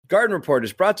Garden Report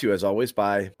is brought to you, as always,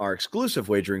 by our exclusive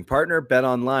wagering partner,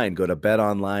 BetOnline. Go to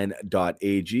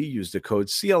betonline.ag. Use the code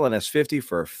CLNS50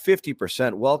 for a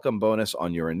 50% welcome bonus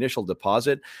on your initial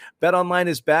deposit. BetOnline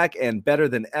is back and better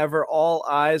than ever. All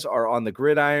eyes are on the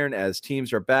gridiron as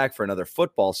teams are back for another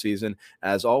football season.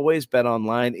 As always,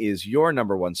 BetOnline is your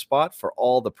number one spot for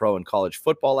all the pro and college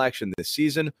football action this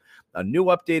season. A new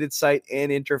updated site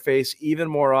and interface, even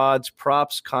more odds,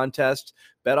 props, contests.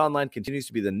 BetOnline continues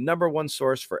to be the number one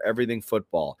source for everything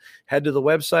football. Head to the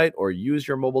website or use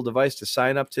your mobile device to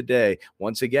sign up today.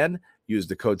 Once again, use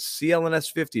the code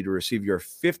CLNS50 to receive your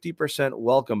 50%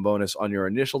 welcome bonus on your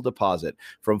initial deposit.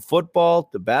 From football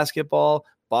to basketball,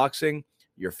 boxing,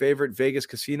 your favorite Vegas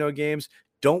casino games,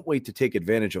 don't wait to take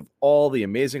advantage of all the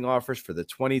amazing offers for the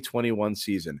 2021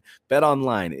 season.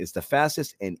 BetOnline is the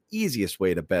fastest and easiest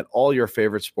way to bet all your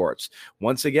favorite sports.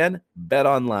 Once again,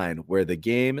 BetOnline, where the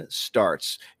game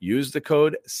starts. Use the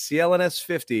code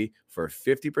CLNS50 for a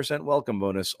 50% welcome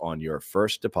bonus on your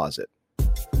first deposit.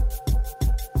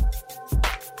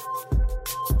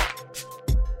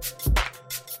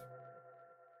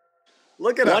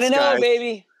 Look at us, 1-0,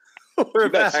 baby. We're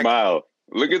back. That smile.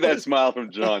 Look at that smile from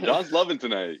John. John's loving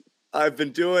tonight. I've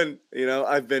been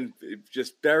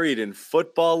just buried in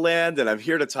football land, and I'm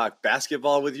here to talk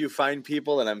basketball with you fine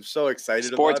people, and I'm so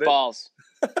excited Sports about it. balls.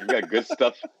 We got good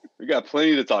stuff. We got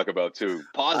plenty to talk about, too.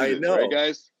 Positives, right,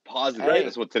 guys? Positive. Hey,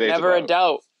 that's what today's never about. a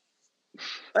doubt.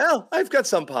 Well, I've got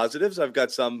some positives. I've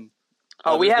got some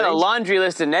we had things. A laundry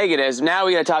list of negatives. Now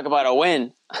we got to talk about a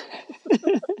win.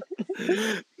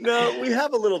 No, we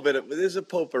have a little bit of there's a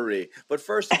potpourri. But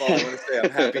first of all, I want to say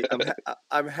I'm happy.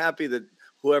 I'm happy that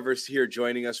whoever's here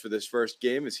joining us for this first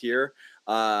game is here,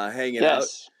 hanging out.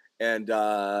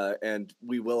 And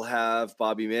we will have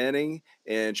Bobby Manning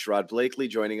and Sherrod Blakely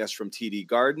joining us from TD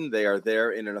Garden. They are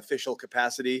there in an official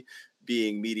capacity,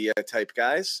 being media type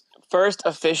guys. First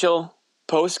official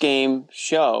post-game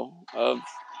show of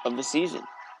the season.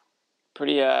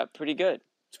 Pretty good.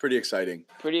 It's pretty exciting.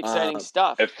 Pretty exciting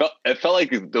stuff. It felt like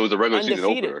there was a regular season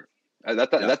opener.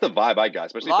 That's the vibe I got.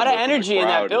 Especially a lot of energy in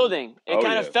that building. It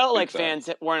kind of felt like time. Fans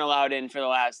weren't allowed in for the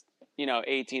last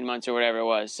 18 months or whatever it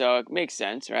was. So it makes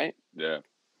sense, right? Yeah.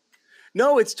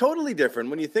 No, it's totally different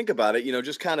when you think about it,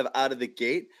 just kind of out of the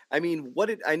gate. I mean,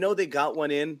 I know they got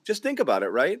one in. Just think about it,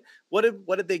 right? What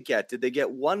did they get? Did they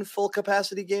get one full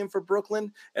capacity game for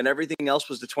Brooklyn and everything else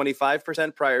was the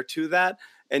 25% prior to that?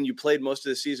 And you played most of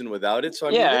the season without it. So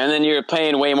and then you're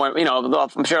paying way more.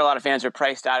 I'm sure a lot of fans are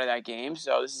priced out of that game.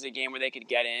 So this is a game where they could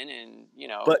get in and.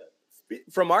 But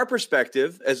from our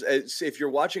perspective, as if you're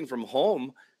watching from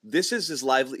home, this is as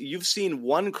lively. You've seen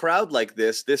one crowd like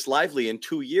this lively in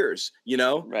 2 years,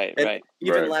 Right, and right.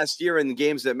 Even right. last year in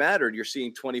games that mattered, you're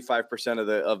seeing 25%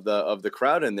 of the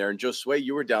crowad in there. And Josue,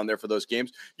 you were down there for those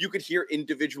games. You could hear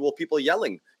individual people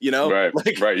yelling, Right,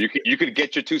 like, right. You could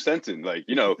get your 2 cents in, right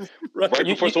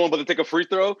before someone about to take a free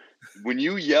throw. When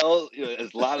you yell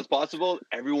as loud as possible,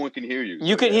 everyone can hear you.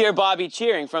 You could hear Bobby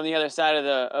cheering from the other side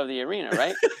of the arena,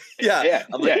 right? yeah.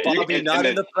 I'm like, Bobby, not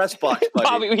in the press box, buddy.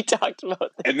 Bobby, we talked about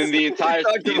that. And then the entire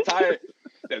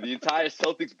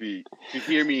Celtics beat, you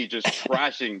hear me just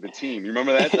trashing the team. You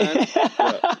remember that time?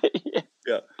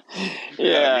 Yeah.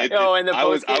 And the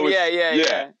post game.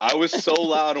 Yeah. I was so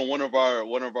loud on one of our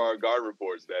guard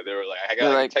reports that they were like, I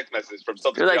got a text message from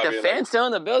Celtics. You're like, the fans still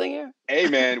in the building here? Hey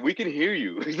man, we can hear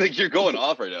you. It's like you're going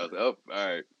off right now. I was like, oh, all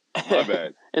right, my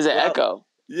bad. Is it echo?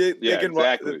 Yeah,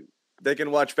 exactly. They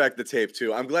can watch back the tape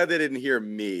too. I'm glad they didn't hear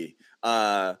me.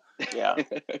 Yeah,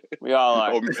 we all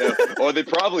are. Or they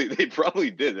probably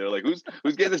did. They're like, who's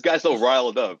getting this guy so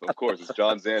riled up? Of course, it's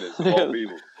John Zannis of all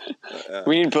people.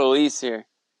 We need police here.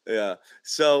 Yeah.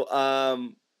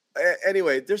 So,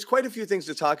 anyway, there's quite a few things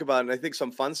to talk about, and I think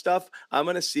some fun stuff. I'm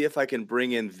gonna see if I can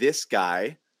bring in this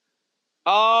guy.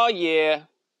 Oh yeah.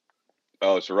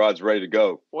 Oh, Sherrod's ready to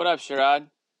go. What up, Sherrod?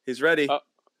 He's ready.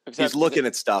 He's looking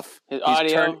at stuff. His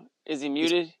audio is he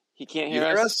muted? He can't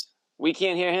hear us. We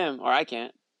can't hear him, or I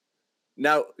can't.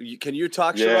 Now, can you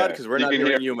talk, Sherrod? Because we're not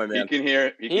hearing you, my man.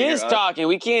 He is talking.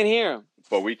 We can't hear him.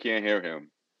 But we can't hear him.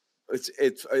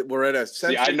 We're at a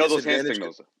sense. I know those hand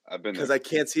signals. I've been there. Because I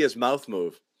can't see his mouth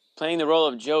move. Playing the role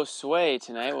of Joe Sway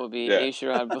tonight will be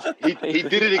Sherrod. He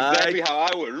did it exactly how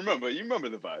I would. You remember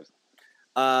the vibes.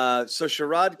 So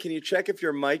Sherrod, can you check if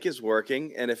your mic is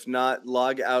working? And if not,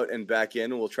 log out and back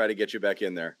in, and we'll try to get you back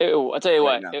in there. I'll tell you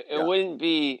what. It wouldn't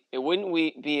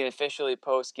be officially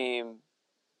post game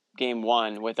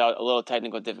one without a little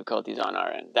technical difficulties on our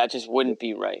end. That just wouldn't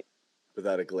be right.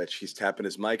 Without a glitch. He's tapping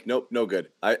his mic. Nope, no good.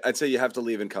 I'd say you have to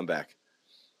leave and come back.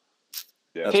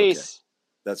 Yeah. Peace.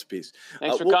 That's a piece.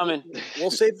 Thanks for coming.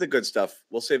 We'll save the good stuff.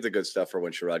 We'll save the good stuff for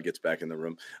when Sherrod gets back in the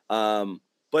room.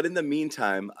 But in the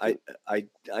meantime,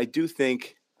 I do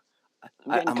think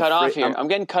I'm getting cut off here. I'm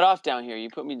getting cut off down here. You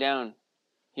put me down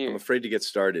here. I'm afraid to get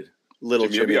started. Little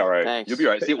Jimmy, you'll be all right. Thanks. You'll be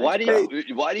all right. See, why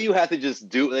do you have to just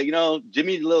do like, you know,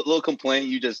 Jimmy little complaint?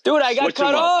 You just I got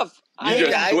cut off. You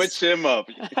just switch him up.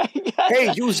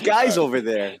 Hey, use guys over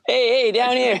there. Hey,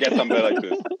 down here. Get somebody like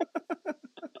this.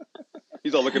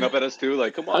 He's all looking up at us too.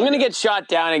 Like, come on. I'm gonna get shot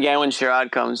down again when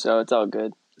Sherrod comes, so it's all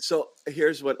good. So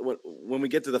here's what when we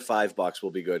get to the 5 box,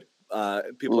 we'll be good.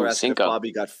 People are asking if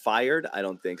Bobby got fired. I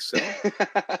don't think so.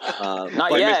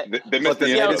 Not yet. We'll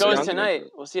see how it goes tonight.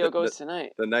 We'll see how it goes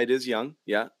tonight. The night is young.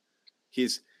 Yeah.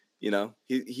 He's,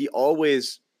 he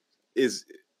always is.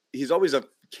 He's always a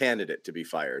candidate to be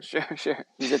fired. Sure.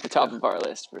 He's at the top of our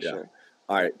list for sure.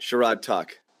 All right. Sherrod,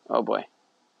 talk. Oh, boy.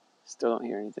 Still don't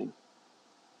hear anything.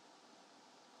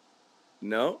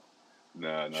 No?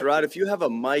 No. Sherrod, if you have a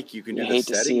mic, you can do the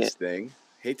settings thing.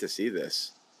 Hate to see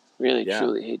this. Really,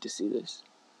 truly hate to see this.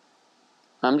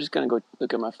 I'm just gonna go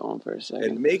look at my phone for a second.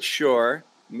 And make sure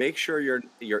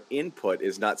your input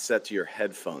is not set to your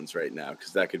headphones right now,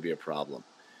 because that could be a problem.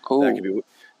 Oh,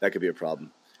 that could be a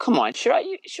problem. Come on,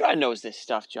 Sherrod knows this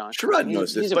stuff, John. Sherrod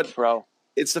knows this, he's but a pro.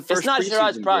 It's the first. It's not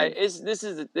Sherrod's pride. Game. This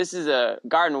is a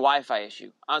garden Wi-Fi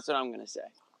issue. That's what I'm gonna say.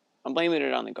 I'm blaming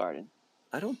it on the garden.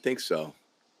 I don't think so.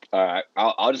 All right,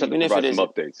 I'll just have to provide some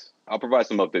updates. I'll provide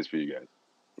some updates for you guys.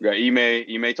 We got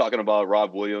Ime talking about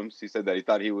Rob Williams. He said that he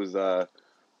thought he was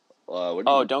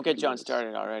don't get John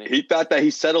started already. He thought that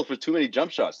he settled for too many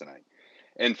jump shots tonight.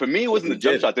 And for me, it wasn't the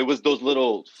jump shots. It was those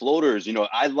little floaters.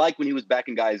 I like when he was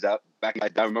backing guys down.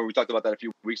 Remember we talked about that a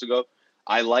few weeks ago?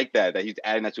 I like that he's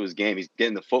adding that to his game. He's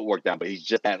getting the footwork down, but he's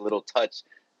just that little touch.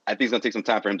 I think it's going to take some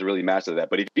time for him to really master that.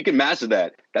 But if he can master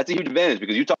that, that's a huge advantage,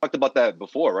 because you talked about that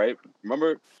before, right?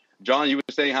 Remember, John, you were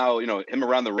saying how, him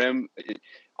around the rim,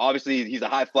 obviously he's a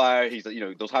high flyer. He's,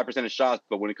 those high percentage shots.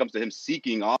 But when it comes to him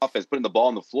seeking offense, putting the ball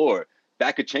on the floor,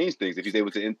 that could change things if he's able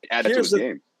to add that to his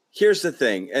game. Here's the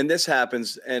thing, and this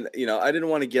happens, and I didn't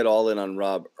want to get all in on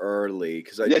Rob early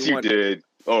because you did.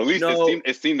 Oh, at least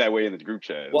it seemed that way in the group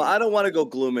chat. Well, I don't want to go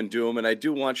gloom and doom, and I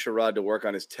do want Sherrod to work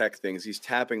on his tech things. He's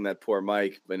tapping that poor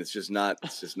mic, and it's just not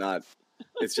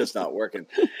working.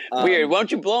 Weird. Why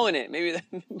don't you blowing it? Maybe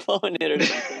blowing it or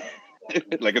something.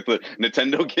 Like it's a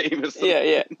Nintendo game or something.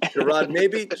 Yeah.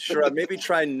 Sherrod, maybe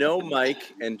try no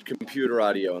mic and computer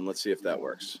audio, and let's see if that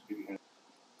works.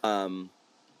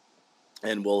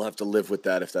 And we'll have to live with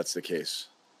that if that's the case.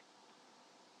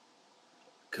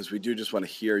 Because we do just want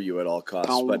to hear you at all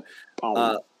costs. But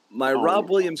my Rob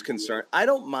Williams concern, I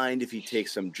don't mind if he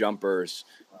takes some jumpers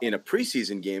in a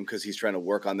preseason game because he's trying to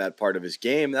work on that part of his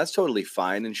game. That's totally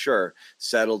fine. And sure,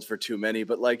 settled for too many.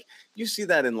 But you see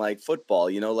that in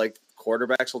football,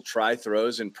 quarterbacks will try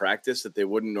throws in practice that they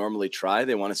wouldn't normally try.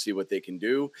 They want to see what they can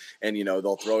do. And,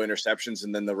 they'll throw interceptions,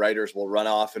 and then the writers will run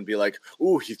off and be like,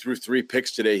 ooh, he threw 3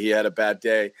 picks today. He had a bad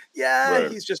day. Yeah,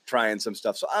 right. He's just trying some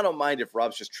stuff. So I don't mind if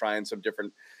Rob's just trying some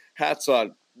different hats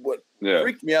on. What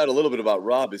freaked me out a little bit about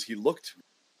Rob is he looked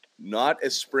not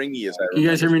as springy as I remember. You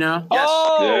guys hear me now? Yes.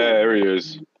 Oh! Yeah, there he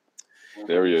is.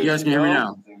 You guys can hear me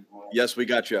now? Yes, we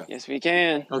got you. Yes, we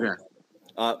can. Okay.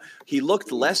 He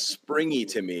looked less springy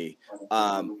to me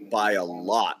by a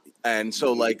lot. And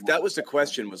so, that was the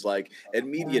question was, at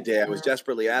media day, I was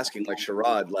desperately asking,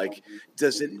 Sherrod,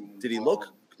 did he look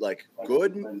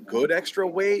good extra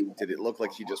weight? Did it look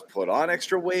like he just put on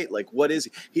extra weight? What is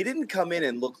he? He didn't come in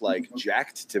and look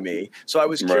jacked to me. So I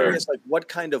was curious, what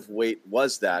kind of weight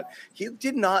was that? He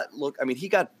did not look, he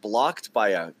got blocked by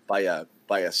a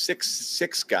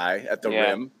 6'6" guy at the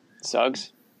rim.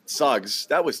 Suggs,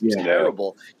 that was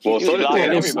terrible. So did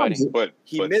everybody. But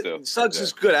Suggs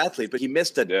is a good athlete, but he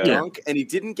missed a dunk, and he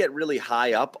didn't get really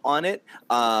high up on it.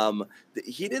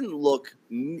 He didn't look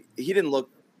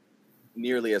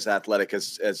nearly as athletic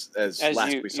as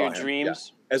last we saw him.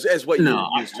 Dreams? Yeah. As what you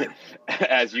used to.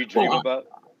 As you dream about.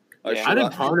 I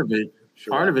think part of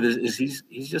it is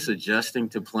he's just adjusting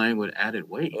to playing with added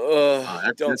weight.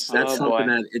 That's something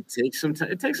that it takes some time.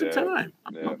 It takes some time.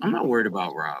 I'm not worried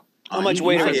about Rob. How much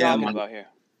weight are we talking about here?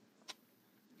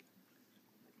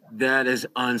 That is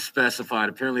unspecified.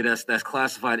 Apparently, that's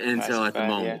classified intel at the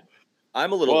moment. Yeah.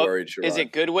 I'm a little worried. Sherrod. Is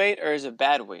it good weight or is it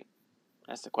bad weight?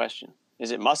 That's the question.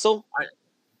 Is it muscle?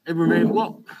 It remains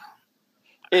well.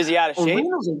 Is he out of shape?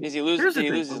 Did he lose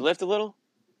his lift a little?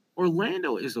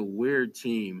 Orlando is a weird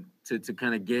team to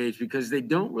kind of gauge because they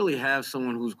don't really have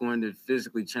someone who's going to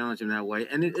physically challenge him that way.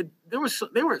 And there was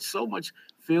so much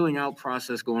feeling out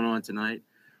process going on tonight.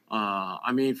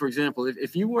 I mean, for example,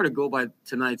 if you were to go by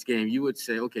tonight's game, you would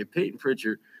say, okay, Peyton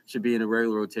Pritchard should be in a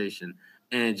regular rotation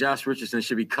and Josh Richardson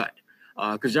should be cut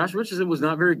because Josh Richardson was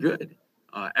not very good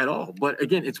at all. But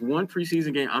again, it's one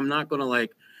preseason game. I'm not going to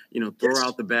throw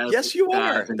out the bad. Yes, you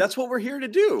are. That's what we're here to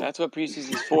do. That's what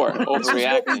preseason's for. Overreacting. This is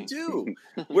what we do.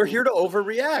 We're here to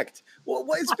overreact. Well,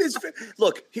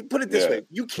 look, put it this way.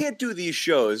 You can't do these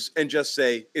shows and just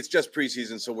say it's just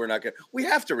preseason, so we're not going to. We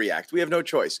have to react. We have no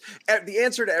choice. The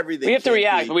answer to everything. We have to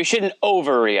react, but we shouldn't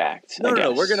overreact. No.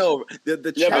 We're going to over.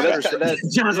 The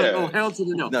John's like, oh, hell to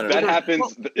the no. No. That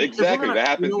happens. Exactly. That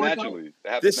happens naturally.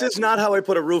 This is not how I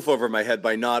put a roof over my head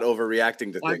by not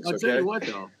overreacting to things. I'll tell you what,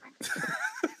 though.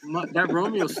 That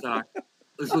Romeo stock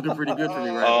is looking pretty good for me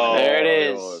right now. There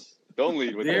it is. Don't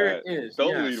lead with there that. It is.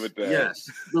 Don't lead with that. Yes,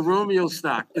 the Romeo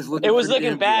stock is looking. It was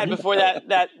looking bad before that.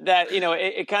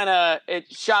 It kind of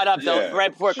shot up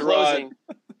right before closing.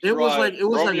 It was like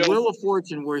Wheel of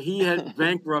Fortune where he had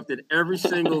bankrupted every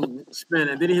single spin,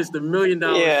 and then he hits the $1 million spin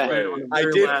on the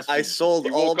very last I sold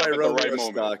all my Romeo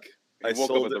stock. I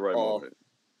sold it at the right moment.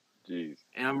 Jeez.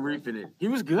 And I'm reaping it. He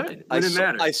was good. It didn't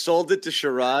matter. I sold it to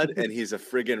Sherrod, and he's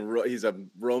a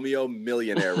Romeo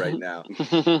millionaire right now.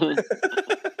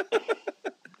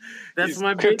 That's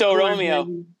my crypto Bitcoin,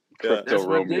 Romeo. Crypto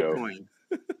Romeo.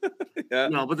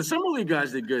 Bitcoin. No, but the summer league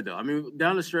guys did good though. I mean,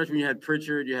 down the stretch when you had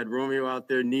Pritchard, you had Romeo out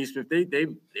there, Neesmith,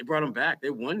 they brought them back. They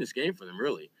won this game for them,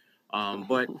 really.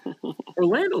 But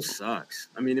Orlando sucks.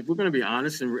 I mean, if we're going to be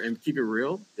honest and keep it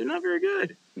real, they're not very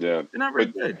good. Yeah. They're not very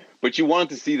good. But you wanted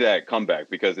to see that comeback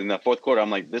because in that fourth quarter, I'm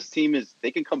like, this team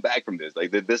they can come back from this.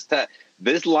 Like this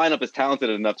lineup is talented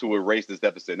enough to erase this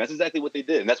deficit. And that's exactly what they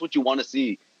did. And that's what you want to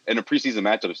see in a preseason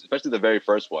matchup, especially the very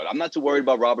first one. I'm not too worried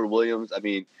about Robert Williams. I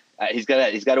mean, he's got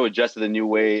to adjust to the new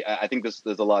way. I think there's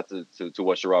a lot to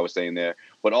what Sherrod was saying there,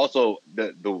 but also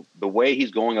the way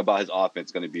he's going about his offense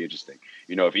is going to be interesting.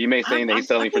 You know, if Ime's saying that he's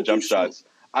settling for jump shots,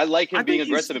 I like him being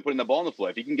aggressive and putting the ball on the floor.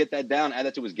 If he can get that down, add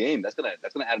that to his game, that's gonna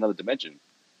add another dimension.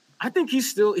 I think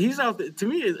he's out there. To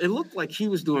me, it looked like he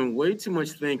was doing way too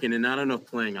much thinking and not enough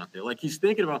playing out there. Like he's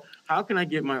thinking about how can I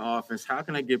get my offense? How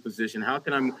can I get position? How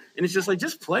can and it's just like,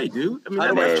 just play, dude. I mean,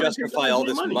 how do I justify all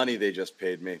this money they just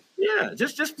paid me? Yeah,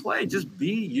 just play. Just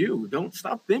be you. Don't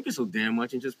stop thinking so damn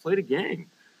much and just play the game.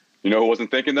 You know who wasn't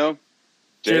thinking though?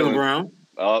 Jaylen Brown.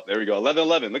 Oh, there we go.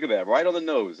 11-11. Look at that. Right on the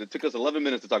nose. It took us 11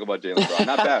 minutes to talk about Jaylen Brown.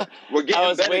 Not bad. We're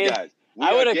getting better, guys.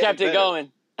 I would have kept it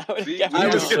going. I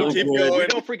was going to keep going. We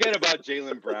don't forget about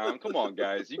Jaylen Brown. Come on,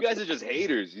 guys. You guys are just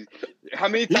haters. How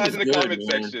many times in the comment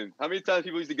section? How many times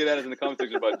people used to get at us in the comment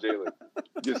section about Jaylen?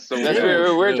 Just so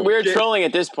we're trolling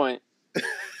at this point.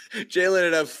 Jaylen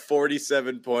would have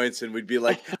 47 points, and we'd be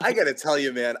like, I got to tell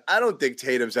you, man, I don't think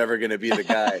Tatum's ever going to be the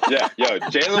guy.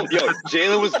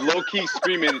 Jaylen was low-key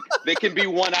screaming, they can be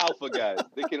one alpha, guys.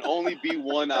 They can only be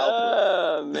one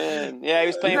alpha. Oh, man. Yeah, he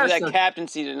was playing for that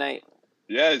captaincy tonight.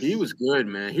 Yes. He was good,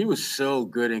 man. He was so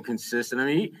good and consistent. I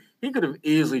mean, he could have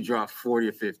easily dropped 40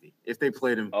 or 50 if they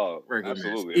played him regular.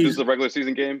 Absolutely. If this is a regular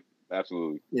season game,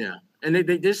 absolutely. Yeah. And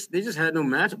they just had no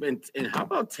matchup. And how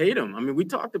about Tatum? I mean, we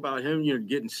talked about him,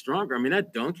 getting stronger. I mean,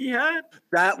 that dunk he had.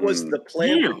 That was the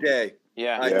play of the day.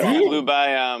 Yeah. He flew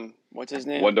by what's his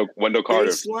name? Wendell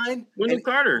Carter. Wendell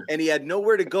Carter. And he had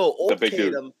nowhere to go.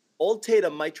 Old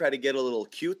Tatum might try to get a little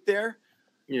cute there.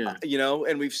 Yeah.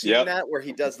 And we've seen that where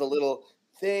he does the little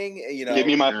thing, Give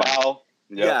me my foul.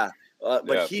 Yep. Yeah.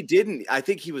 But he didn't. I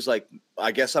think he was like,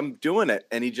 I guess I'm doing it.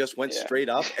 And he just went straight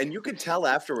up. And you could tell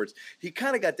afterwards, he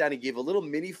kind of got down. He gave a little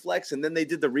mini flex. And then they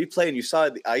did the replay and you saw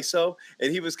the ISO.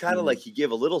 And he was kind of like, he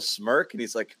gave a little smirk. And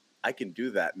he's like, I can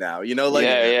do that now.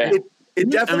 It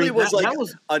definitely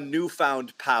was a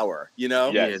newfound power,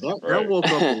 Yes, that woke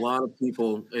up a lot of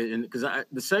people. And because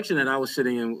the section that I was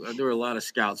sitting in, there were a lot of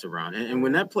scouts around. And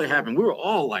when that play happened, we were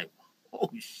all like,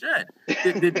 holy shit.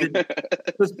 They didn't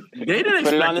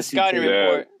put it on the scouting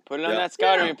report. Put it on that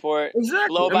scouting report.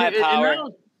 Exactly. Low by power.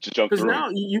 Because now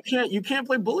you can't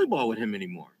play bully ball with him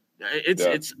anymore.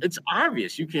 It's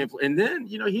obvious you can't play. And then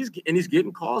he's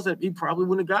getting calls that he probably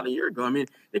wouldn't have got a year ago. I mean,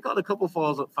 they called a couple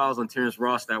fouls on Terrence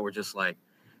Ross that were just like,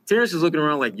 Terrence is looking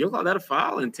around like, you'll call that a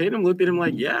foul? And Tatum looked at him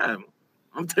like, yeah,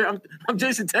 I'm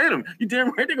Jason Tatum. You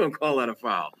damn right they're gonna call that a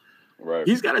foul. Right.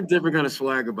 He's got a different kind of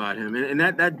swag about him. And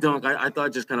that dunk, I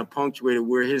thought just kind of punctuated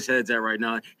where his head's at right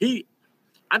now.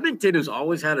 I think Tatum's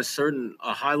always had a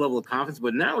high level of confidence,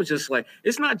 but now it's just like,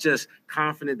 it's not just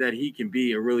confident that he can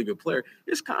be a really good player.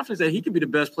 It's confidence that he can be the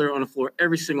best player on the floor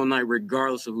every single night,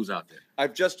 regardless of who's out there.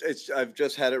 I've just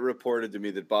had it reported to me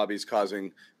that Bobby's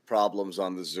causing problems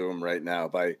on the Zoom right now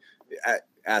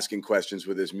asking questions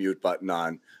with his mute button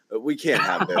on. We can't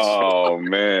have this. Oh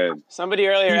man! Somebody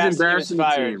earlier He's asked if he was embarrassing the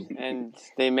fired, team. and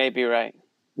they may be right.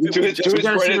 To his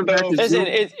credit, though, Listen,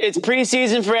 it's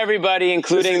preseason for everybody,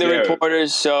 including the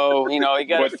reporters. So you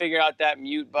got to figure out that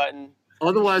mute button.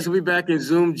 Otherwise, we'll be back in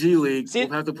Zoom G League. We'll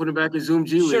have to put him back in Zoom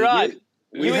G League. Sherrod,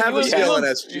 we have a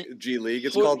CLNS G League.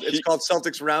 It's called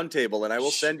Celtics Roundtable, and I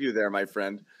will send you there, my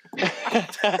friend.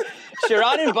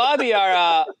 Sherrod and Bobby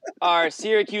are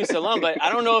Syracuse alum, but I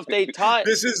don't know if they taught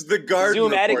this is the Garden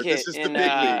Zoom report. etiquette this is the big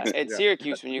league. at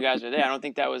Syracuse when you guys were there. I don't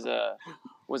think that was a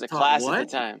class at the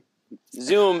time.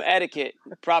 Zoom etiquette,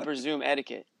 proper Zoom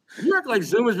etiquette. You act like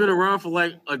Zoom has been around for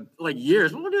like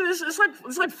years. Look at this.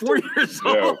 It's like 40 years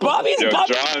old. Bobby.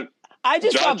 John, I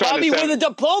just saw Bobby with a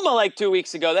diploma like 2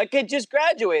 weeks ago. That kid just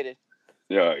graduated.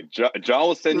 Yeah, John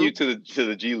will send you to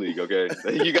the G League. Okay,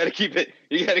 you got to keep it.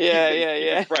 You got to keep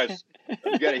it fresh.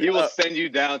 He will send you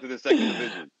down to the second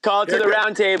division. Call to the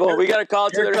round table. We got to call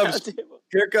to the round table.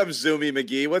 Here comes Zoomy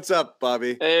McGee. What's up,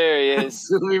 Bobby? There he is.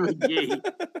 Zoomy McGee.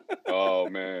 Oh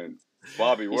man,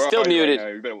 Bobby, we're still muted. Right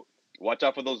now? You better watch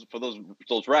out for those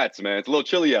rats, man. It's a little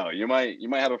chilly out. You might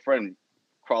have a friend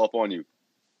crawl up on you.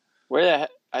 Where the heck?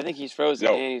 I think he's frozen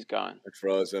and he's gone. I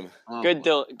froze him. Good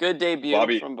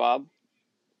debut from Bob.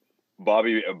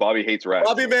 Bobby hates rats.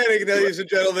 Bobby Manning, ladies and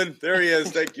gentlemen. There he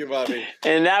is. Thank you, Bobby.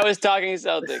 And that was Talking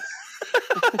Celtics.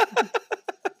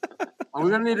 Are we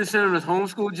going to need to send him to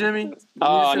homeschool, Jimmy?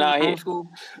 Oh, no.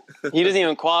 He doesn't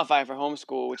even qualify for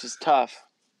homeschool, which is tough.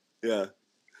 Yeah.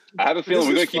 I have a feeling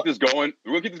we're going to keep this going.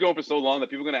 We're going to keep this going for so long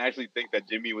that people are going to actually think that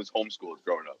Jimmy was homeschooled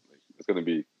growing up. It's going to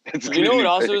be. You know what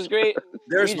also is great?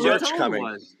 There's merch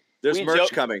coming. There's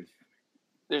merch coming.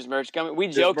 There's merch coming. We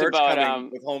joked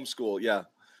about with homeschool. Yeah.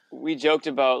 We joked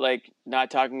about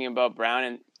not talking about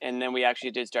Brown, and then we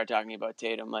actually did start talking about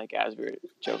Tatum as we were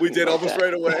joking. We did almost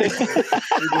right away.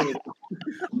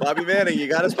 Bobby Manning, you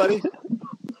got us, buddy?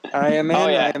 I am in. Oh,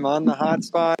 yeah. I am on the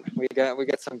hotspot. We got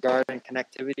some garden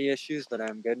connectivity issues, but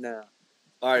I'm good now.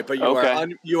 All right, but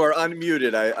you are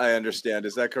unmuted. I understand.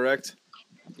 Is that correct?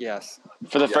 Yes.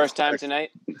 For the first time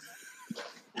tonight.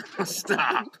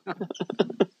 Stop.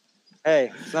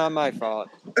 Hey, it's not my fault.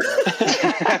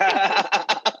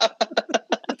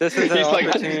 This is an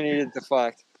opportunity to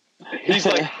deflect. He's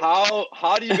like, how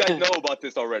do you guys know about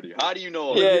this already? How do you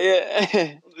know?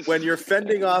 Yeah. When you're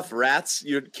fending off rats,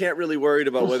 you can't really worry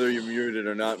about whether you're muted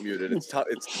or not muted. It's tough.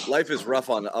 Life is rough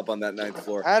up on that 9th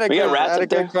floor. I had a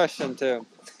good question too.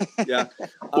 Yeah.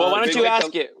 Well, why don't you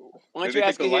ask it? Why don't you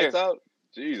ask it here? Lights out?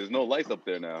 Jeez, there's no lights up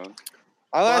there now.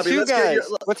 I'll ask you guys.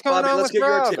 What's going on with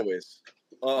Rob?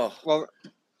 Oh. Well,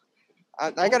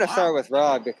 I got to start with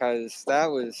Rob because that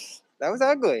was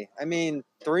ugly. I mean,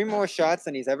 3 more shots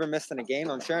than he's ever missed in a game,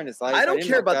 I'm sure, in his life. I don't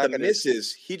care about the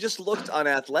misses. He just looked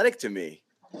unathletic to me.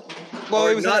 Well,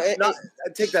 it was not.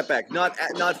 Take that back. Not.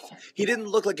 He didn't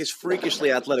look like his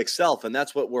freakishly athletic self, and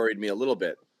that's what worried me a little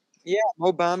bit. Yeah,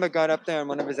 Mo Bamba got up there on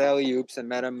one of his alley-oops and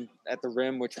met him at the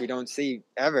rim, which we don't see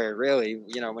ever, really.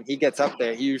 When he gets up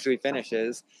there, he usually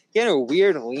finishes. He had a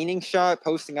weird leaning shot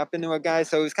posting up into a guy,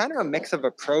 so it was kind of a mix of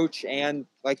approach and,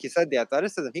 like you said, the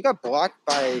athleticism. He got blocked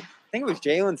by, I think it was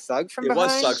Jalen Suggs from behind.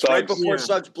 It was Suggs, right before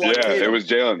Suggs blocked Tatum. It was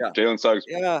Jalen. Yeah. Jalen Suggs.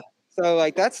 Yeah, so,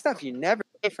 that stuff you never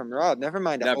get from Rob. Never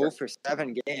mind a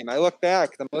 0-for-7 game. I look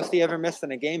back, the most he ever missed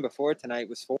in a game before tonight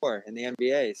was 4 in the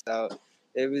NBA, so...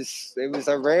 It was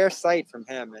a rare sight from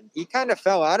him, and he kind of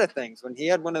fell out of things when he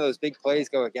had one of those big plays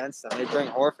go against him. They bring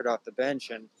Horford off the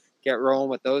bench and get rolling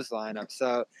with those lineups.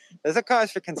 So there's a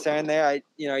cause for concern there.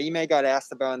 Ime got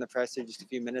asked about in the presser just a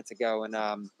few minutes ago, and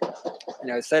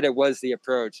said it was the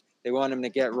approach. They want him to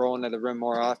get rolling to the rim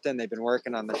more often. They've been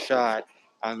working on the shot,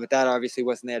 but that obviously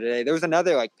wasn't there today. There was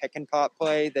another pick and pop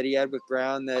play that he had with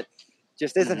Brown that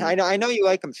just isn't. Mm-hmm. I know you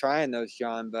like him trying those,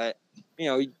 John, but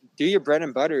do your bread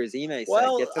and butter, as Ime said.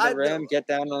 Get to the rim, get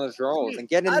down on those rolls, and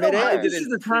get in midair. This is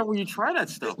the time where you try that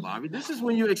stuff, Bobby. This is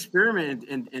when you experiment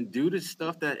and do the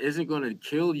stuff that isn't going to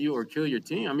kill you or kill your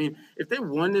team. I mean, if they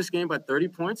won this game by 30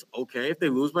 points, okay. If they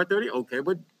lose by 30, okay.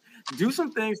 But do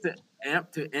some things to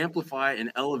amplify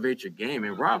and elevate your game.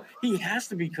 And Rob, he has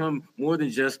to become more than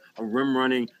just a rim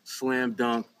running, slam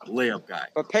dunk, layup guy.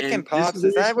 But pick and pops,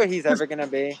 is that what he's ever going to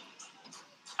be?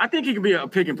 I think he can be a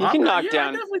pick and pop. He can knock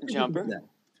down a jumper.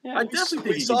 Yeah, I definitely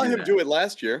think we saw him do it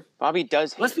last year. Bobby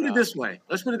does. Let's put it this way.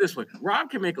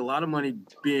 Rob can make a lot of money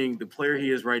being the player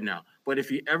he is right now. But if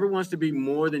he ever wants to be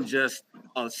more than just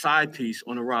a side piece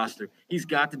on a roster, he's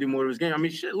got to do more of his game. I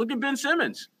mean, shit. Look at Ben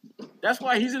Simmons. That's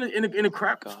why he's in a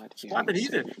crap spot that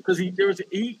he's in, because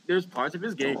there's parts of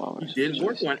his game he didn't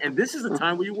work on, and this is the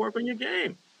time where you work on your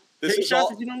game. This Take is shots all.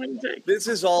 that you don't really take. This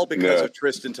is all because of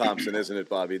Tristan Thompson, isn't it,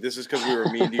 Bobby? This is because we were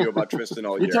mean to you about Tristan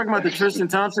all year. You're talking about the Tristan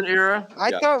Thompson era?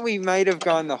 I thought we might have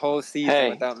gone the whole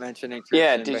season without mentioning Tristan.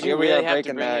 Yeah, did but you here really we are have to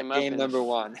breaking bring that him up game number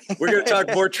one. We're going to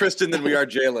talk more Tristan than we are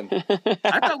Jalen.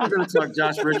 I thought we were going to talk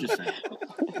Josh Richardson.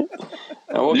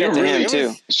 We'll get to him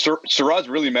too. Sherrod's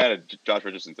really mad at Josh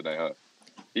Richardson today, huh?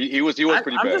 He was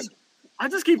pretty bad. I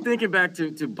just keep thinking back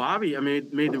to Bobby. I mean,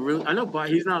 I know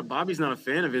Bobby's not a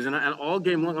fan of his, and all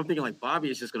game long I'm thinking like Bobby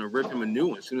is just going to rip him a new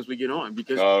one as soon as we get on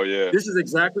because this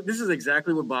is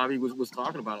exactly what Bobby was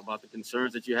talking about the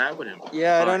concerns that you have with him.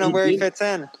 Yeah, I don't know where he fits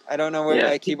in. I don't know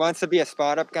where he wants to be a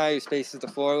spot up guy who spaces the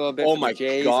floor a little bit. Oh for my the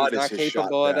Jays. God, he's not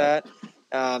capable of that.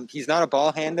 He's not a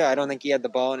ball handler. I don't think he had the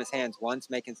ball in his hands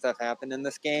once making stuff happen in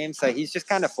this game. So he's just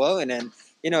kind of floating. And,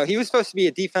 he was supposed to be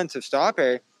a defensive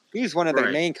stopper. He was one of the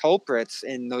main culprits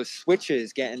in those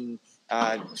switches getting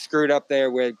screwed up there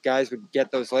where guys would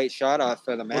get those late shot off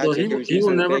for the Magic. He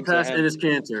will never pass Enes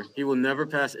Kanter. He will never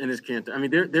pass Enes Kanter. I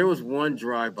mean, there was one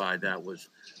drive-by that was,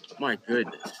 my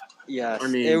goodness. Yes,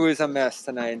 it was a mess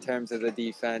tonight in terms of the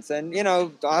defense. And,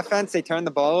 the offense, they turned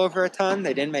the ball over a ton.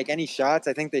 They didn't make any shots.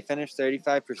 I think they finished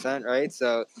 35%, right?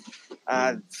 So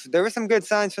there were some good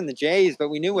signs from the Jays, but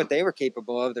we knew what they were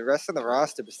capable of. The rest of the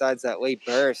roster, besides that late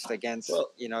burst against,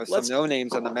 some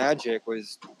no-names on the Magic,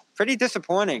 was pretty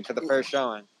disappointing for the first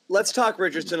showing. Let's talk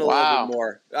Richardson a little bit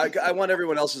more. I want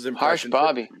everyone else's impression. Harsh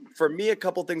Bobby. For me, a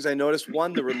couple things I noticed.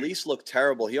 One, the release looked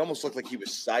terrible. He almost looked like he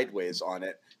was sideways on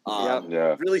it.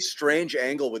 Really strange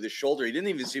angle with his shoulder. He didn't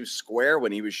even seem square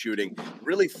when he was shooting.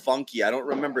 Really funky. I don't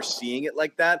remember seeing it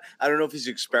like that. I don't know if he's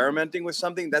experimenting with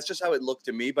something. That's just how it looked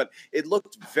to me, but it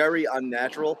looked very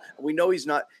unnatural. We know he's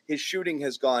not. His shooting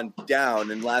has gone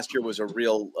down, and last year was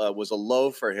a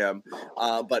low for him.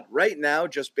 But right now,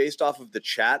 just based off of the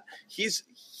chat, he's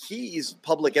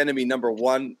public enemy number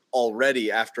one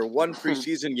already after one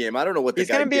preseason game. I don't know what the guy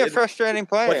did. He's going to be a frustrating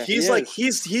player. But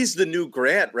he's the new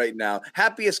Grant right now.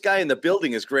 Happiest guy in the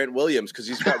building is Grant Williams because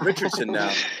he's got Richardson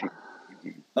now.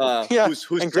 Who's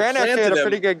and Grant actually had a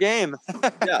pretty good game.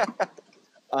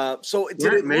 So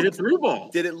made it through ball.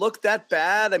 Did it look that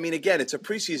bad? I mean, again, it's a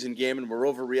preseason game and we're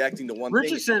overreacting to one thing.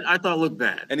 Richardson, I thought looked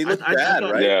bad. And he looked bad,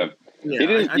 right? Yeah.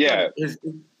 Yeah,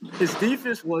 his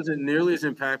defense wasn't nearly as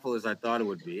impactful as I thought it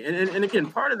would be. And again,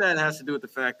 part of that has to do with the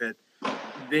fact that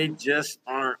they just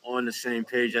aren't on the same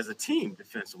page as a team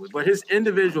defensively. But his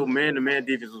individual man-to-man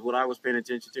defense was what I was paying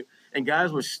attention to. And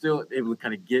guys were still able to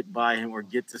kind of get by him or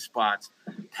get to spots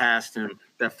past him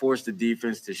that forced the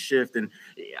defense to shift. And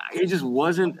he just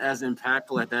wasn't as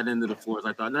impactful at that end of the floor as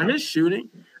I thought. Now, his shooting,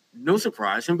 no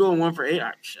surprise. Him going 1 for 8,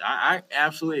 I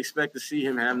absolutely expect to see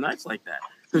him have nights like that.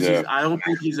 Because I don't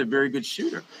think he's a very good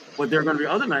shooter. But there are going to be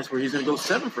other nights where he's going to go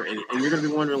 7 for 8. And you're going to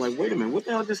be wondering, like, wait a minute, what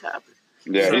the hell just happened?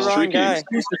 Yeah, he's streaky. He's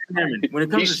feast or famine. When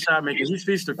it comes to shot making, he's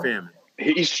feast or famine.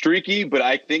 He's streaky, but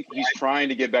I think he's trying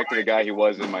to get back to the guy he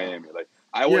was in Miami. Like,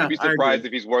 I wouldn't be surprised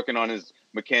if he's working on his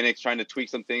mechanics, trying to tweak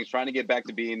some things, trying to get back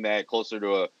to being that closer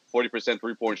to a 40%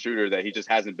 three-point shooter that he just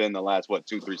hasn't been the last,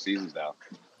 2-3 seasons now.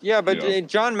 Yeah, but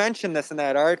John mentioned this in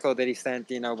that article that he sent,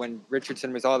 when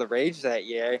Richardson was all the rage that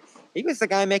year. He was the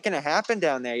guy making it happen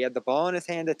down there. He had the ball in his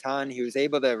hand a ton. He was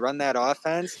able to run that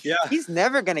offense. Yeah. He's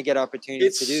never going to get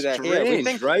opportunities to do that here.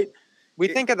 We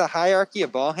think of the hierarchy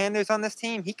of ball handlers on this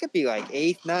team. He could be like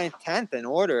 8th, 9th, 10th in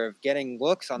order of getting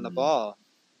looks on the ball.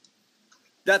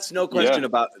 That's no question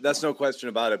about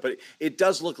it. But it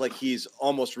does look like he's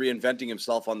almost reinventing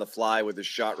himself on the fly with his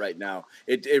shot right now.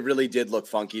 It really did look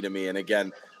funky to me. And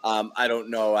again, I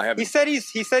don't know. I haven't. He said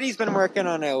he's been working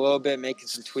on it a little bit, making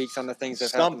some tweaks on the things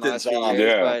that happened last few years.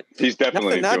 Yeah, but he's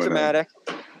definitely nothing that dramatic.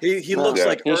 He looks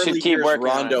like early years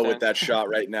Rondo on with that shot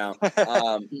right now. But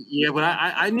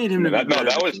I need him to be better.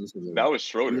 That was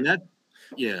Schroeder.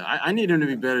 I need him to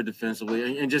be better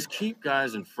defensively and just keep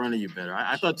guys in front of you better.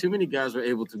 I thought too many guys were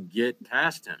able to get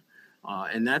past him.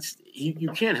 And that's you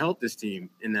can't help this team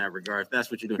in that regard if that's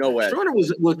what you're doing. No way.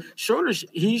 Schroeder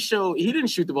he didn't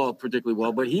shoot the ball particularly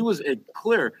well, but he was a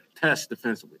clear test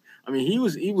defensively. I mean, he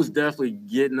was definitely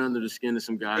getting under the skin of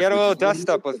some guys. He had a little dust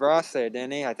up with Ross there,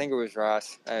 didn't he? I think it was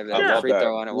Ross. I love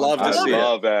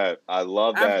that. I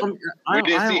love that. We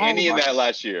didn't see any of that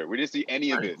last year. We didn't see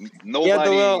any of it. No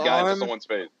lining guys in someone's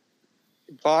face.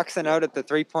 Boxing out at the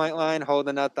 3-point line,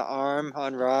 holding out the arm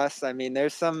on Ross. I mean,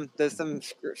 there's some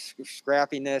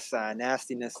scrappiness,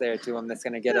 nastiness there to him that's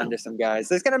going to get under some guys.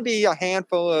 There's going to be a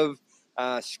handful of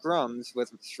scrums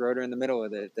with Schroeder in the middle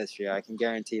of it this year. I can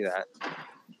guarantee that.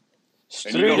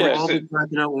 We'll all be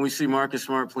cracking up when we see Marcus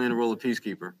Smart playing the role of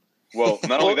peacekeeper. Well,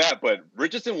 not only that, but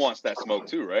Richardson wants that smoke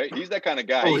too, right? He's that kind of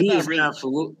guy. Oh, he's he's not really,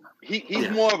 absolute. He's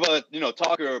more of a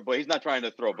talker, but he's not trying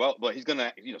to throw ball, but he's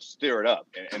gonna stir it up,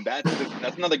 and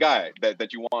that's another guy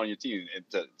that you want on your team and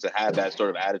to have that sort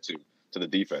of attitude to the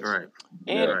defense.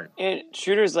 Right. And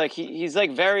Shooter's like he's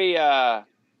like very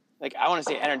like I want to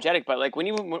say energetic, but like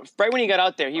right when he got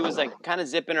out there, he was like kind of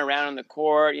zipping around on the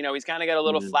court. He's kind of got a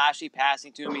little flashy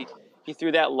passing to him. He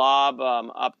threw that lob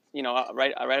up,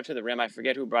 right up to the rim. I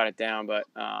forget who brought it down, but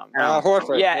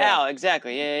Horford. Yeah, Al,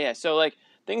 exactly. Yeah. So like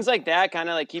things like that kind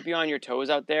of like keep you on your toes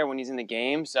out there when he's in the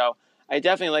game. So I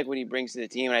definitely like what he brings to the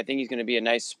team, and I think he's going to be a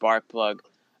nice spark plug.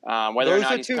 Whether or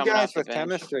not he's coming off the bench.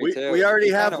 Those are two guys with chemistry too. We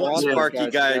already have one sparky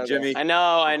guy, together. Jimmy. I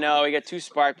know. We got two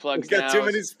spark plugs. We got too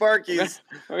many Sparkies.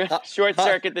 We're gonna short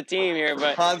circuit the team here,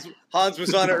 but Hans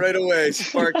was on it right away.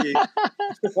 Sparky.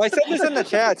 Well, I said this in the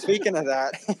chat. Speaking of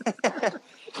that,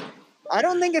 I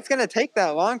don't think it's going to take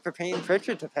that long for Peyton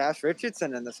Pritchard to pass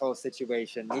Richardson in this whole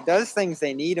situation. He does things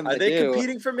they need him to do. Are they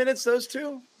competing for minutes, those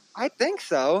two? I think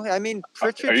so. I mean,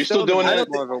 Pritchard's Are you still doing that?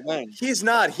 more of a win. He's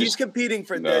not. He's competing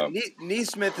for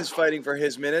Neesmith is fighting for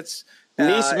his minutes.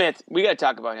 Neesmith, we got to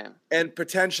talk about him. And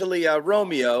potentially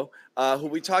Romeo, who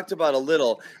we talked about a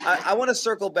little. I want to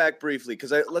circle back briefly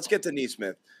because let's get to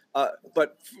Neesmith.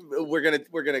 But we're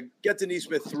gonna get to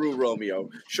Neesmith through Romeo.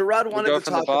 Sherrod wanted to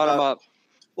talk about.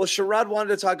 Well, Sherrod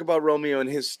wanted to talk about Romeo and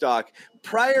his stock.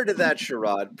 Prior to that,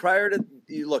 Sherrod,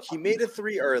 he made a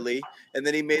 3 early, and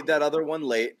then he made that other one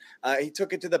late. He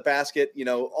took it to the basket,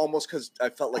 almost because I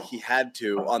felt like he had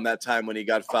to on that time when he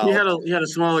got fouled. He had a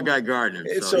smaller guy guarding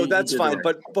him. So that's fine. Right.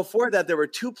 But before that, there were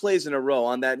 2 plays in a row.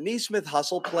 On that Neesmith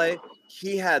hustle play,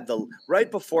 he had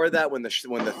right before that when the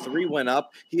 3 went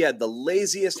up, he had the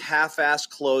laziest half-ass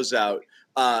closeout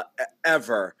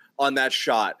ever on that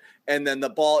shot. And then the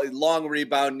ball, long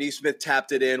rebound, Neesmith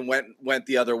tapped it in, went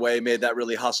the other way, made that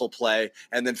really hustle play,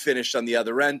 and then finished on the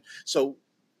other end. So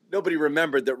nobody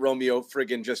remembered that Romeo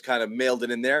friggin' just kind of mailed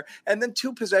it in there. And then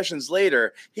 2 possessions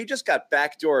later, he just got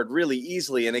backdoored really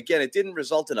easily. And again, it didn't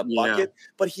result in a bucket,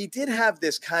 but he did have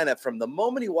this kind of, from the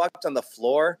moment he walked on the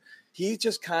floor, he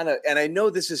just kind of, and I know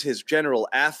this is his general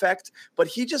affect, but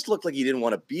he just looked like he didn't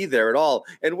want to be there at all.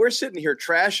 And we're sitting here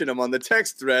trashing him on the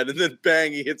text thread, and then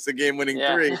bang, he hits the game-winning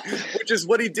 3, which is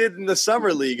what he did in the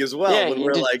summer league as well. When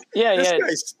we're this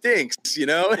guy stinks, and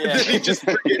then he just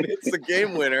freaking hits the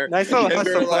game winner. Nice little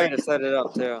hustle play to set it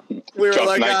up too. We were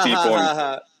like,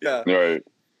 yeah. Right.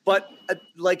 But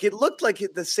it looked like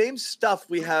the same stuff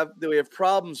we have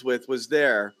problems with was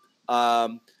there.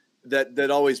 That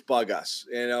always bug us,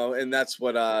 and that's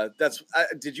what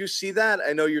did you see that?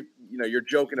 I know you're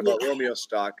joking about Romeo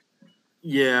stock.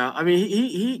 Yeah, I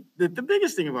mean the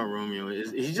biggest thing about Romeo is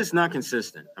he's just not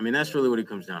consistent. I mean, that's really what it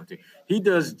comes down to. He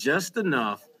does just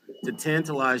enough to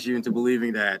tantalize you into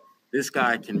believing that this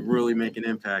guy can really make an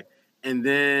impact, and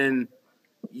then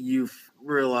you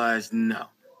realize no.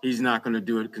 He's not going to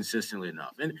do it consistently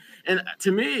enough. And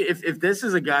to me, if this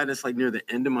is a guy that's like near the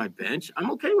end of my bench, I'm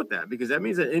okay with that because that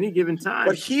means at any given time.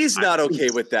 But he's not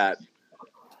okay with that.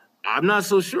 I'm not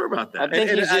so sure about that. I think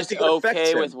he's just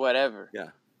okay with whatever. Yeah.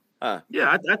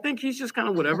 I think he's just kind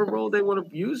of whatever role they want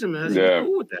to use him as. Yeah.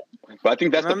 Cool with that. But I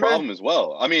think that's the problem as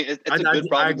well. I mean, it's a good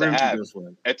problem to have.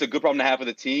 It's a good problem to have for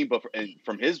the team, but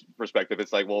from his perspective,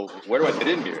 it's like, well, where do I fit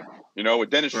in here?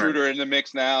 With Dennis Schroeder in the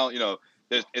mix now,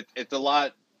 it's a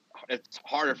lot. It's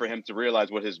harder for him to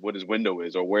realize what his window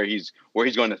is or where he's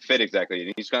going to fit exactly,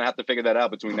 and he's going to have to figure that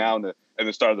out between now and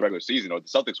the start of the regular season, or the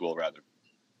Celtics will rather.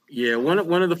 Yeah, one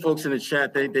of the folks in the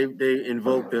chat they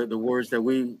invoke the words that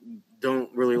we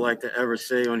don't really like to ever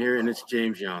say on here, and it's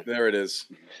James Young. There it is.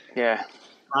 Yeah,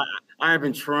 I have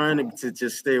been trying to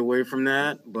just stay away from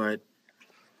that, but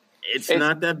it's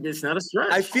not a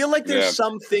stretch. I feel like there's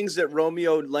some things that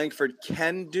Romeo Langford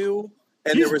can do.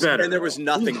 And there was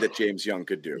nothing that James Young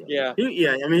could do. Yeah.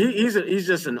 I mean, he's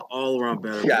just an all-around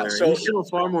better player. So he's showing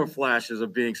far more flashes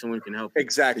of being someone who can help.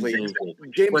 Exactly.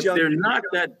 James Young, they're not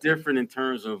that different in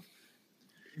terms of.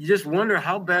 You just wonder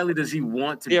how badly does he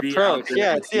want to be approach? Out there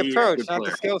yeah, it's the approach, not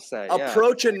the skill set.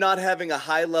 Approach and not having a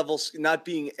high level, not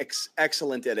being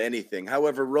excellent at anything.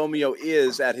 However, Romeo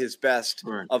is at his best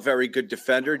a very good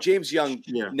defender. James Young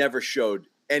never showed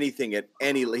anything at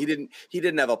any. He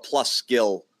didn't have a plus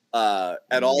skill.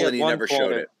 At all, and he never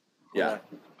showed it. Yeah.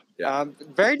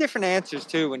 Very different answers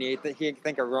too. When you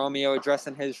think of Romeo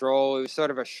addressing his role, it was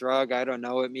sort of a shrug. I don't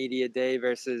know at media day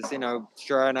versus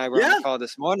Shura and I were on the call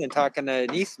this morning talking to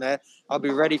Neesmith. I'll be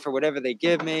ready for whatever they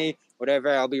give me, whatever.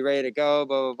 I'll be ready to go.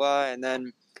 Blah blah blah. And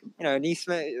then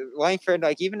Neesmith, Langford,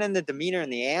 like even in the demeanor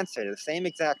and the answer, the same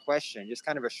exact question, just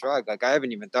kind of a shrug. Like, I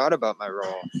haven't even thought about my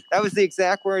role. That was the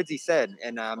exact words he said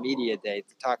in media day,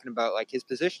 talking about like his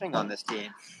positioning on this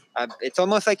team. It's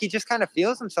almost like he just kind of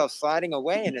feels himself sliding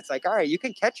away, and it's like, all right, you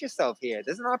can catch yourself here.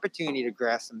 There's an opportunity to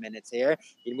grab some minutes here.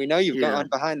 We know you've gone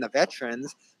behind the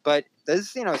veterans, but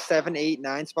there's 7, 8,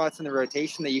 9 spots in the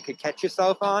rotation that you could catch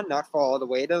yourself on, not fall all the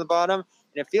way to the bottom.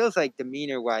 And it feels like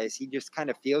demeanor-wise, he just kind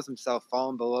of feels himself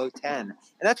falling below 10. And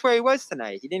that's where he was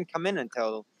tonight. He didn't come in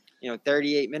until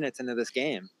 38 minutes into this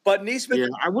game. But Neesmith, yeah,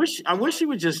 I wish he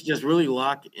would just really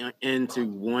lock into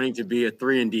wanting to be a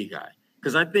 3-and-D guy.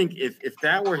 Because I think if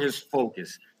that were his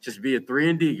focus, just be a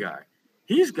 3-and-D guy,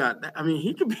 he's got that. I mean,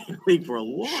 he could be in the league for a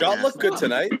long time. Shot looked good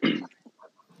tonight.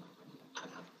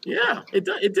 Yeah, it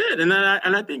did. And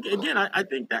I think, again, I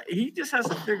think that he just has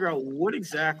to figure out what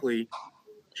exactly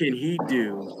can he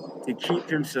do to keep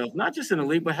himself, not just in the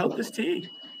league, but help his team.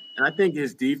 And I think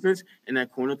his defense and that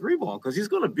corner 3 ball, because he's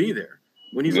going to be there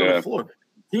when he's on the floor.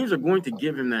 Teams are going to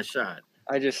give him that shot.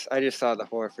 I just saw the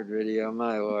Horford video.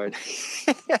 My Lord.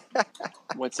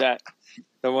 What's that?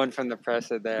 The one from the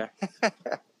presser there. It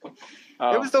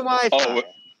Oh. was the Wi-Fi.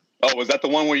 Oh, was that the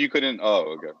one where you couldn't?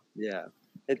 Oh, okay. Yeah.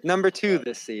 It's number 2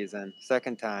 this season,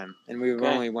 second time, and we were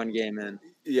only 1 game in.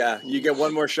 Yeah, you get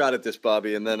one more shot at this,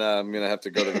 Bobby, and then I'm going to have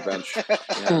to go to the bench.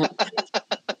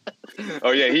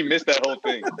 Oh, yeah, he missed that whole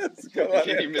thing.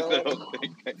 He missed that whole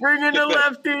thing. Bring in the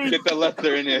lefty. Get the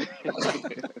lefter in here.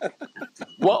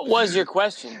 What was your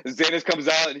question? Zanis comes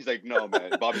out, and he's like, no,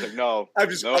 man. Bobby's like, no. I'm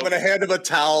going to hand him a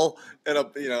towel and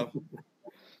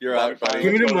you're out. Buddy.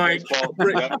 Give me the mic.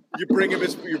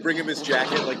 You bring him his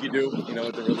jacket like you do, with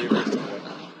the relievers.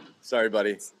 Sorry,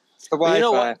 buddy. It's the Wi-Fi. You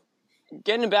know what?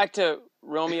 Getting back to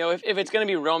Romeo, if it's going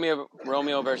to be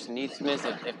Romeo versus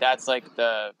Neesmith, if that's like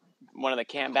one of the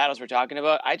camp battles we're talking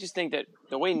about, I just think that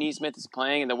the way Neesmith is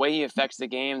playing and the way he affects the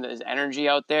game, his energy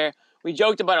out there, we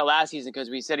joked about it last season because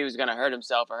we said he was going to hurt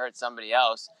himself or hurt somebody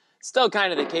else. It's still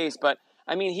kind of the case, but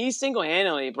I mean, he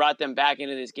single-handedly brought them back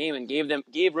into this game and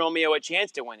gave Romeo a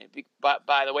chance to win it. But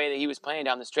by the way that he was playing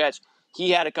down the stretch,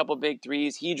 he had a couple big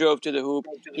threes. He drove to the hoop.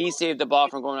 He saved the ball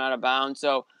from going out of bounds.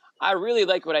 So I really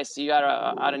like what I see out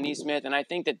of Neesmith, and I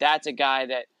think that that's a guy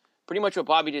that pretty much what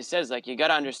Bobby just says. Like, you got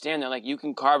to understand that like you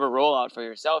can carve a role out for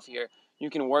yourself here. You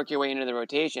can work your way into the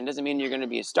rotation. Doesn't mean you're going to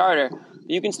be a starter.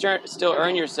 You can still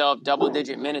earn yourself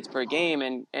double-digit minutes per game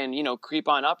and creep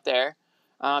on up there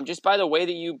just by the way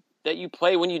that you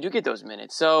play when you do get those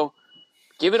minutes. So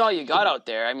give it all you got out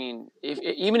there. I mean,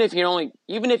 even if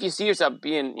you see yourself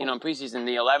being in preseason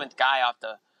the 11th guy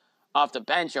off the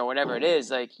bench or whatever it is,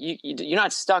 like you're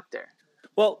not stuck there.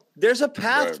 Well, there's a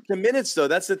path to minutes though.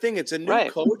 That's the thing. It's a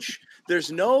new coach.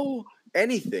 There's no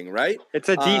anything, right? It's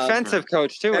a defensive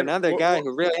coach too. Another guy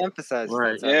who really emphasizes.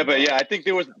 Right. Yeah, but I think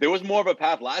there was more of a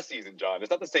path last season, John.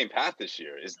 It's not the same path this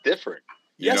year. It's different.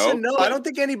 Yes and no. I don't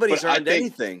think anybody's earned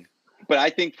anything. But I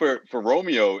think for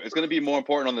Romeo, it's going to be more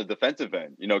important on the defensive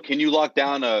end. Can you lock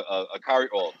down a Kyrie?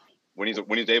 Well, when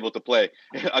he's able to play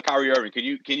a Kyrie Irving,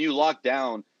 can you lock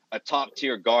down a top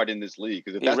tier guard in this league?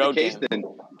 Because if that's the case, then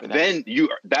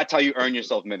that's how you earn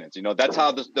yourself minutes. That's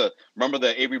how remember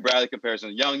the Avery Bradley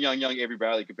comparison, young Avery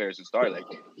Bradley comparison started. Like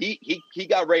he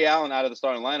got Ray Allen out of the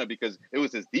starting lineup because it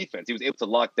was his defense. He was able to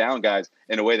lock down guys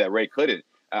in a way that Ray couldn't.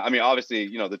 I mean, obviously,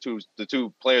 the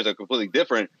two players are completely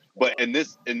different. But in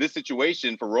this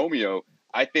situation for Romeo,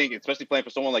 I think, especially playing for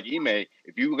someone like Ime,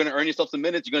 if you're going to earn yourself some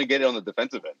minutes, you're going to get it on the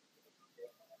defensive end.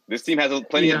 This team has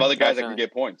plenty of other guys that can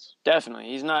get points. Definitely.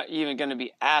 He's not even going to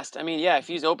be asked. I mean, if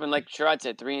he's open, like Sherrod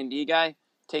said, 3-and-D guy,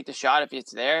 take the shot if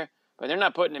it's there. But they're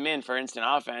not putting him in for instant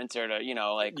offense or to,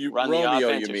 run the offense. Romeo,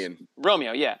 you mean?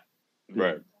 Romeo, yeah.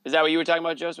 Right. Is that what you were talking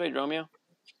about, Josue? Romeo?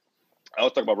 I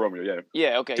was talking about Romeo, yeah.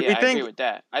 Yeah, okay. I agree with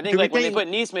that. I think when they put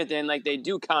Neesmith in, they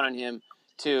do count on him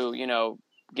to,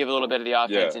 give a little bit of the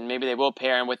offense, and maybe they will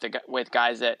pair him with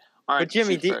guys that aren't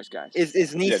first guys.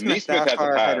 Is Neesmith that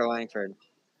far ahead of Langford?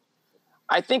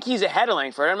 I think he's ahead of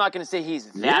Langford. I'm not going to say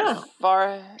he's that far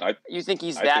ahead. You think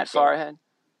he's that far ahead?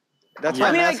 That's why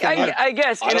I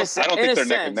guess in a sense. I don't think they're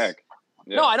neck and neck.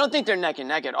 Yeah. No, I don't think they're neck and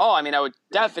neck at all. I mean, I would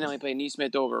definitely play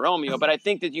Neesmith over Romeo, but I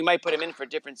think that you might put him in for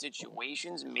different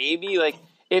situations. Maybe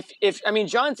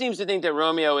John seems to think that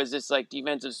Romeo is this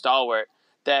defensive stalwart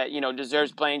that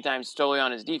deserves playing time solely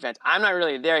on his defense. I'm not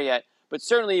really there yet, but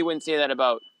certainly you wouldn't say that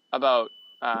about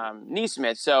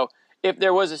Neesmith. So if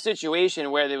there was a situation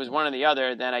where there was one or the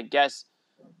other, then I guess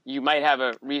you might have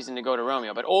a reason to go to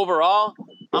Romeo. But overall,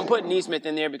 I'm putting Neesmith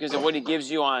in there because of what he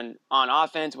gives you on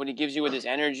offense, what he gives you with his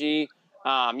energy.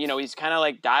 He's kind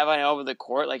of diving over the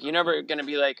court. You're never going to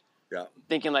be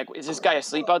thinking is this guy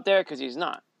asleep out there? Because he's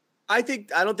not.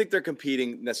 I don't think they're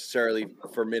competing necessarily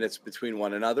for minutes between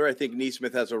one another. I think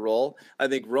Neesmith has a role. I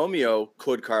think Romeo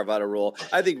could carve out a role.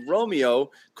 I think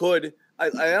Romeo could. I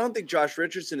don't think Josh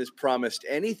Richardson has promised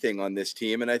anything on this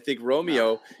team, and I think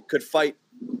Romeo could fight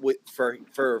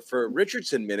for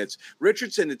Richardson minutes.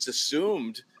 Richardson, it's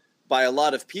assumed by a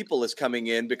lot of people, is coming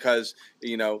in because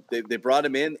they brought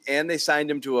him in and they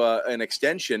signed him to an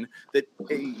extension that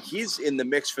he's in the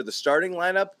mix for the starting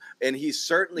lineup, and he's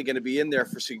certainly going to be in there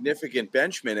for significant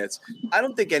bench minutes. I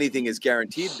don't think anything is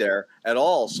guaranteed there at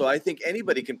all, so I think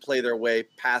anybody can play their way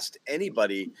past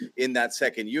anybody in that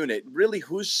second unit. Really,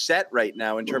 who's set right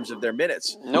now in terms of their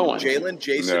minutes? No one. Jalen,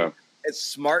 Jason. No. It's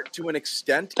smart to an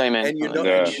extent, Hey, man. and you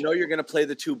know you're going to play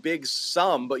the two bigs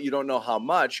some, but you don't know how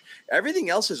much.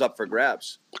 Everything else is up for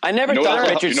grabs. I never thought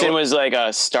Richardson was like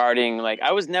a starting. Like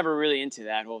I was never really into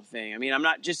that whole thing. I mean, I'm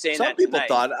not just saying some that people tonight.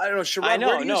 thought. I don't know, Sherrod. I know,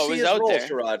 where do you see it was his out role, there.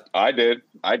 Sherrod? I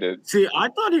did. See, I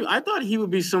thought he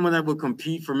would be someone that would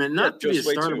compete for minutes, not to be a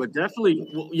starter, but definitely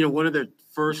one of the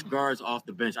first guards off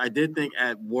the bench. I did think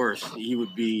at worst he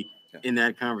would be in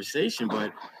that conversation,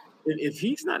 but if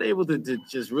he's not able to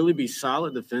just really be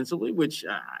solid defensively, which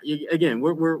again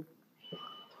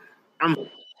I'm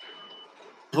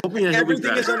hoping that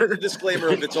everything is under the disclaimer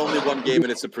of it's only one game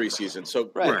and it's the preseason.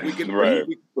 So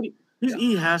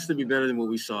he has to be better than what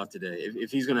we saw today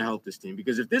if he's going to help this team.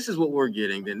 Because if this is what we're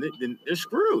getting, then they're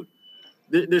screwed.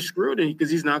 They're screwed because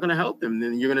he's not going to help them.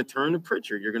 Then you're going to turn to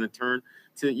Pritchard. You're going to turn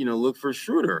to look for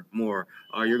Schroeder more.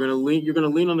 You're going to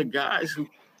lean on the guys who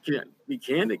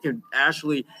can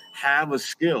actually have a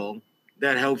skill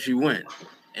that helps you win.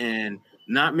 And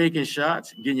not making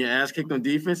shots, getting your ass kicked on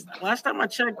defense. Last time I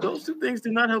checked, those two things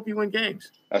do not help you win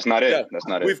games. That's not it. Yeah. That's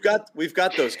not it. We've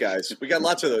got those guys. We got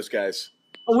lots of those guys.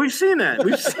 Oh, we've seen that.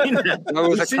 We've seen that. That was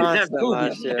we've a seen that constant movie,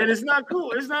 last year. and it's not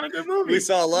cool. It's not a good movie. We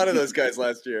saw a lot of those guys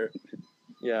last year.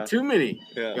 Yeah. Too many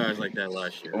guys like that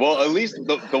last year. Well, at least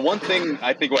the one thing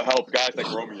I think will help guys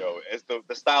like Romeo is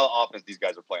the style of offense these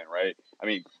guys are playing, right? I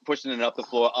mean, pushing it up the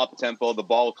floor, up tempo, the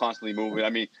ball constantly moving. I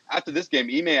mean, after this game,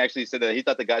 Ime actually said that he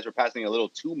thought the guys were passing a little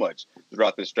too much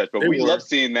throughout this stretch. But we love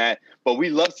seeing that. But we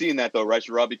love seeing that, though, right,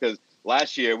 Sherrod? Because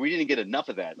last year, we didn't get enough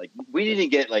of that. Like, we didn't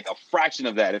get, like, a fraction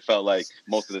of that, it felt like,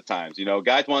 most of the times.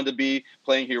 Guys wanted to be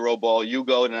playing hero ball. You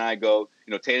go, and I go.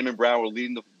 Tatum and Brown were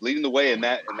leading the way in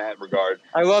that regard.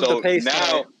 I love the pace.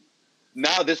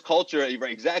 Now this culture,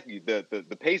 exactly,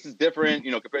 the pace is different,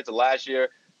 compared to last year.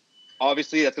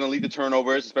 Obviously, that's going to lead to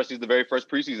turnovers, especially the very first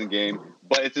preseason game.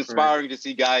 But it's inspiring to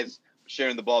see guys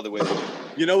sharing the ball the way they do.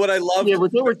 You know what I love? Yeah,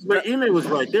 but Ime was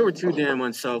right. They were too damn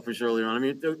unselfish early on. I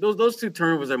mean, those two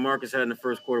turnovers that Marcus had in the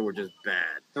first quarter were just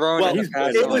bad.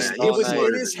 It was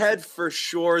in his head for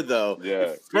sure, though.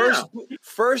 Yeah.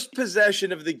 First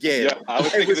possession of the game. Yeah, I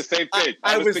was thinking the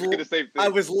same thing. I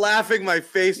was laughing my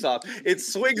face off. It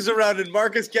swings around and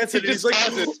Marcus gets it, and he's like,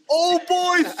 "Oh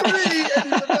boy, 3!"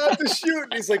 And he's about to shoot,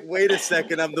 and he's like, "Wait a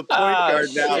second, I'm the point guard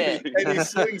now." And he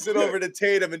swings it over to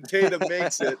Tatum, and Tatum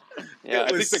makes it. Yeah, I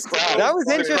think the crowd. That was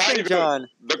interesting, John.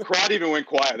 The crowd even went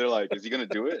quiet. They're like, "Is he gonna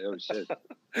do it?" Oh shit.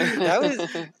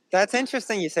 That's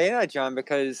interesting you say that, John,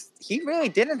 because he really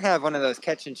didn't have one of those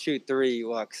catch and shoot 3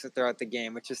 looks throughout the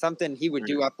game, which is something he would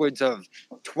do upwards of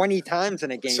 20 times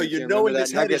in a game. So in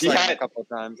his head, he had a couple of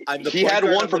times. He had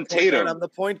one from Tatum. I'm the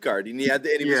point guard, and he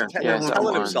was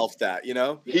telling himself that.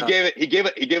 He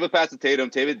gave a pass to Tatum.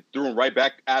 Tatum threw him right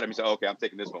back at him. He said, "Okay, I'm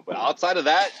taking this one." But outside of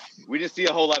that, we didn't see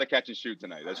a whole lot of catch and shoot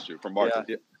tonight. That's true from Martin.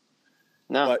 Yeah.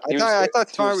 No, I thought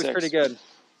Smart was pretty good.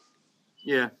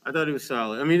 Yeah, I thought he was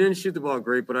solid. I mean, he didn't shoot the ball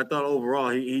great, but I thought overall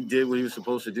he did what he was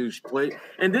supposed to do. Play,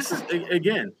 and this is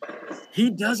again,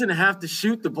 he doesn't have to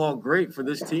shoot the ball great for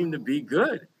this team to be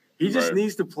good. He just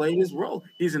needs to play his role.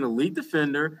 He's an elite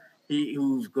defender.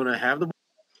 Who's going to have the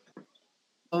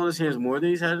ball in his hands more than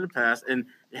he's had in the past, and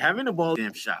having the ball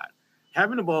damn shot.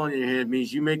 Having the ball in your hand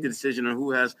means you make the decision on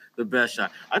who has the best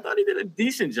shot. I thought he did a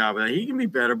decent job of that. He can be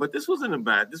better, but this wasn't a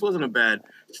bad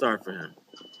start for him.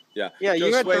 Yeah.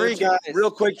 You had 3 guys. Real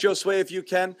quick, Josue, if you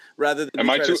can, rather than am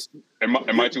I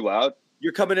too loud?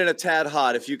 You're coming in a tad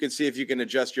hot. If you can see if you can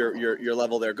adjust your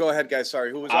level there. Go ahead, guys. Sorry,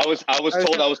 who was that? I was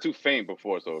told I was too faint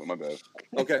before, so my bad.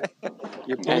 Okay.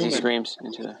 As he screams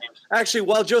into the. Actually,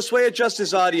 while Josue adjusts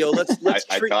his audio, let's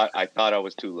I thought I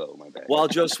was too low. My bad. While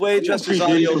Josue adjusts his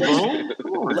audio,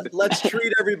 let's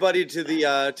treat everybody to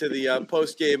the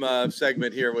post game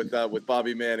segment here with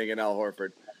Bobby Manning and Al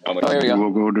Horford. Here we go.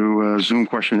 We'll go to a Zoom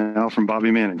question now from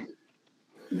Bobby Manning.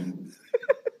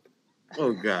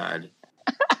 Oh God.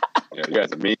 Yeah, you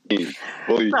guys are mean.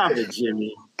 Stop it,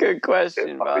 Jimmy. Good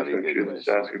question, Bobby. Good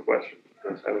question. Ask a question.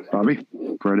 Bobby,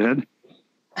 go right ahead.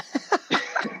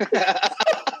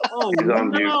 Oh, He's on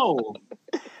mute. no.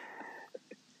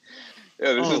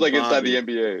 Yeah, this is like inside the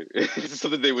NBA. This is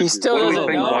something they would He do. still One of the doesn't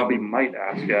things know. Bobby might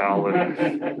ask Al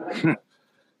is,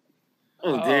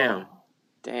 Oh, damn.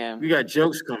 Damn. We got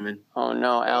jokes coming. Oh,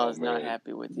 no. Al is man. not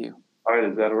happy with you. all right,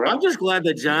 is that all right? I'm just glad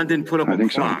that John didn't put up I a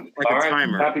think so. clock, like All a right,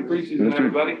 timer. happy preseason,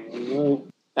 everybody.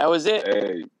 That was it.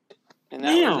 Hey, And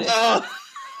that was Damn. it.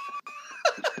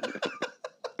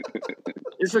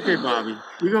 It's okay, Bobby.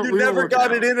 You never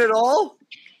got it in at all?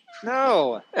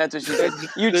 No. That's what she said.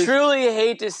 You truly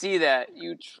hate to see that.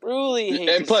 You truly hate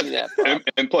and to plus, see that. Bob.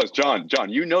 and plus, John,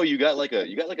 you know you got like a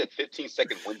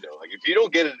 15-second window. Like if you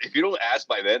don't get it, if you don't ask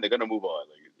by then, they're gonna move on.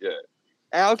 Like yeah.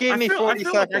 Al gave me 40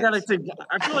 seconds.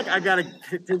 I feel like I gotta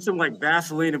take some like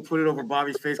Vaseline and put it over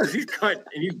Bobby's face because he's cut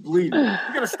and he's bleeding. You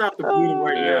gotta stop the bleeding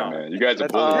right Yeah, now. man. You guys are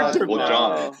That's bullies. awesome. Well,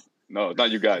 John. No, it's not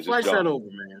you guys. Slice It's that John. over,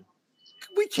 man.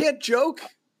 We can't joke.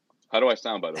 How do I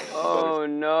sound, by the way? Oh,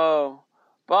 no.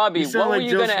 Bobby, You what sound were like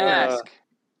you Joe going to Flacco. ask?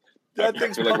 That I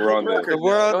thing's feel like we're on public the- record. The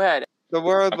world, Go ahead. the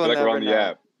world I will feel like we're never on the know.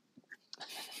 app.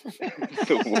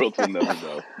 The world will never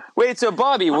know. Wait, so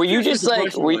Bobby, were you just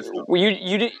like, questioning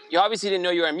myself. you obviously didn't know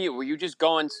you were on mute. Were you just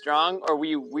going strong, or were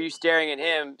you staring at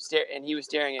him, and he was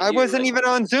staring at you? I wasn't like, even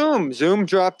on Zoom. Zoom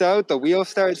dropped out. The wheel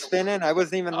started spinning. I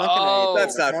wasn't even looking Oh. at it.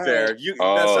 That's not fair. That's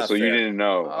Oh, not so fair. you didn't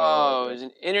know. Oh, it was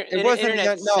an It wasn't.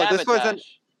 internet No, this sabotage. wasn't.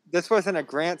 This wasn't a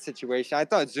Grant situation. I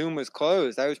thought Zoom was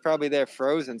closed. I was probably there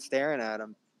frozen staring at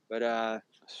him. But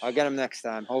I'll get him next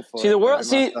time, hopefully. See the world. Unless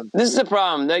See, I'm- this is the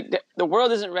problem. Like the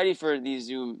world isn't ready for these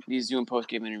Zoom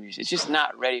post-game interviews. It's just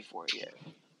not ready for it yet.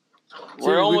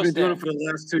 We're Dude, almost we've been doing there. it for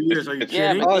the last 2 years. Are you Yeah,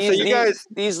 kidding? but Oh, these, so you guys-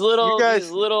 these you guys-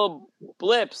 little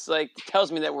blips like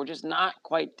tells me that we're just not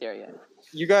quite there yet.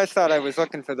 You guys thought I was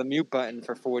looking for the mute button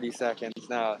for 40 seconds.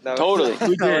 No, that was, Totally. We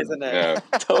that did. wasn't it. Yeah,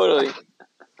 Totally.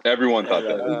 everyone thought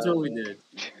that. We totally did.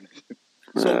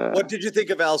 So, what did you think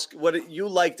of Al's? You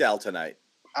liked Al tonight?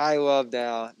 I loved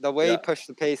Al. The way Yeah. he pushed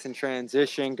the pace in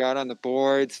transition, got on the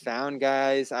boards, found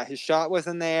guys. His shot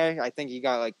wasn't there. I think he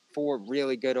got like 4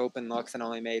 really good open looks and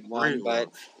only made one. Great But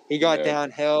looks. he got Yeah.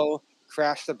 downhill,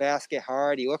 crashed the basket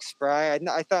hard. He looked spry.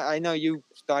 I know you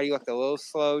thought he looked a little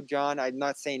slow, John. I'm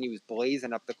not saying he was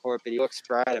blazing up the court, but he looked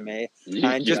spry to me.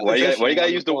 And just Why you positioning gotta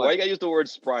on use the the court. why you gotta use the word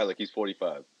spry like he's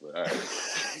 45? All right.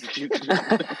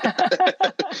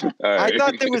 All I right.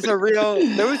 thought there was a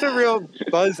real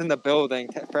buzz in the building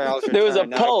for Al's return. There was a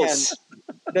Now, pulse.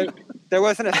 again, there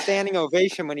wasn't a standing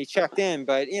ovation when he checked in,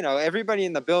 but everybody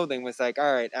in the building was like,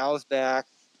 "All right, Al's back.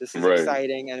 This is Right.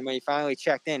 exciting." And when he finally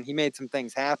checked in, he made some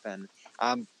things happen.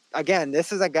 Again,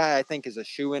 this is a guy I think is a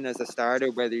shoo-in as a starter,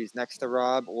 whether he's next to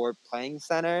Rob or playing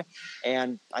center.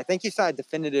 And I think you saw a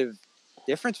definitive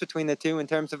difference between the two in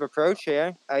terms of approach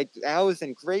here. Al was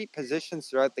in great positions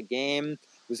throughout the game,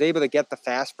 was able to get the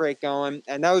fast break going.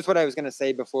 And that was what I was going to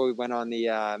say before we went on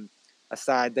the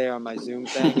aside there on my Zoom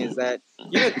thing, is that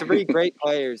you had 3 great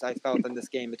players, I felt, in this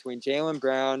game between Jaylen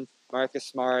Brown, Marcus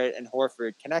Smart, and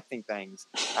Horford connecting things.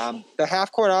 The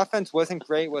half-court offense wasn't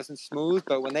great, wasn't smooth,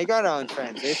 but when they got out in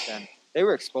transition, they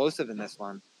were explosive in this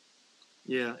one.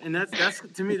 Yeah, and that's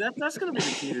to me that's going to be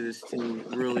the key to this team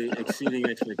really exceeding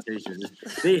expectations.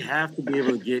 They have to be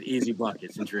able to get easy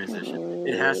buckets in transition.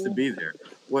 It has to be there.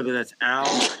 Whether that's Al,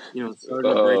 starting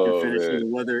to break and finishing,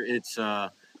 man. whether it's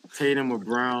Tatum or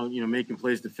Brown, making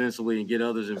plays defensively and get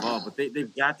others involved. But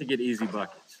they've got to get easy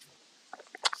buckets.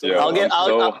 Yeah,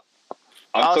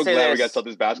 I'm so say glad we this. got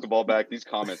Celtics basketball back. These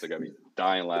comments are gonna be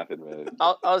dying laughing, man.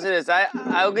 I'll say this.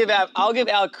 I'll give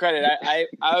Al credit. I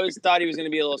always thought he was going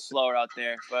to be a little slower out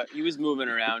there, but he was moving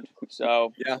around.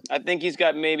 So Yeah. I think he's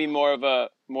got maybe more of a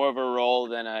role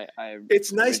than I.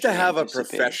 It's nice to originally have a anticipated.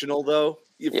 professional, though, for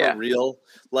Yeah. real.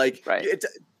 Like, Right.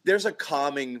 there's a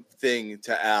calming thing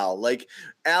to Al. Like,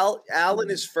 Al in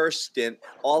his first stint,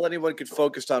 all anyone could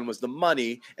focus on was the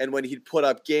money. And when he'd put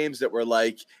up games that were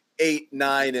like 8,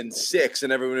 9, and 6,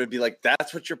 and everyone would be like,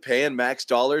 that's what you're paying max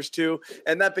dollars to?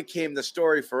 And that became the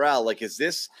story for Al. Like, is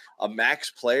this a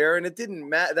max player? And it didn't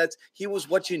matter. He was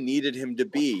what you needed him to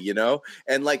be,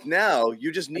 And like now,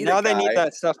 you just need Now a guy. they need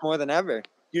that stuff more than ever.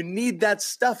 You need that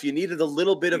stuff. You needed a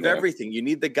little bit of Yeah. everything. You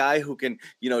need the guy who can,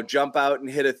 jump out and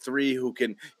hit a 3, who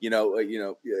can,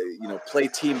 play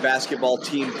team basketball,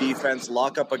 team defense,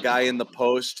 lock up a guy in the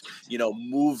post,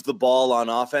 move the ball on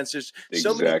offense. There's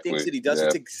so many things Exactly. that he does. Yeah.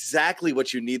 It's exactly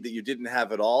what you need that you didn't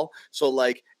have at all. So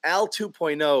like Al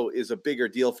 2.0 is a bigger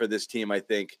deal for this team, I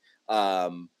think.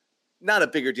 Not a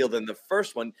bigger deal than the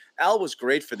first one. Al was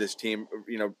great for this team,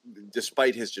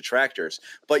 despite his detractors.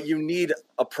 But you need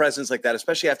a presence like that,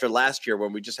 especially after last year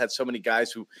when we just had so many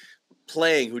guys who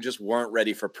playing who just weren't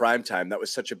ready for prime time. That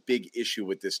was such a big issue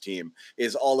with this team,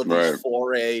 is all of these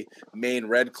 4A main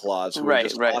Red Claws who are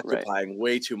just occupying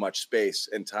way too much space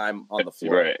and time on the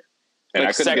floor. Right. And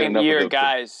like second-year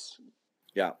guys.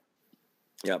 Yeah.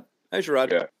 Yeah. Hey,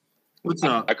 Sherrod. Yeah. What's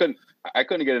up? I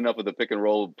couldn't get enough of the pick and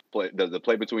roll play, the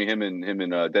play between him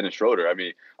and Dennis Schroeder. I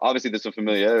mean, obviously there's some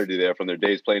familiarity there from their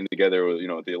days playing together with,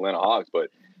 the Atlanta Hawks, but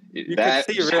you can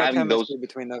see real chemistry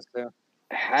between those two.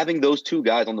 Having those two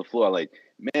guys on the floor, like,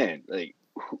 man, like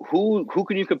who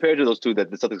can you compare to those two that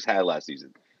the Celtics had last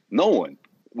season? No one.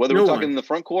 Whether we're talking in the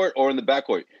front court or in the back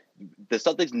court, the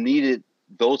Celtics needed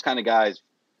those kind of guys,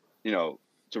 to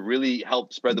really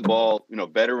help spread the ball.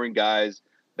 Veteran guys,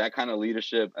 that kind of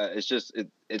leadership. It's just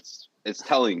it's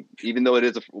telling. Even though it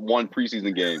is one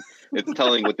preseason game, it's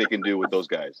telling what they can do with those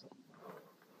guys.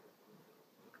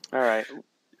 All right.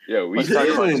 Yeah, we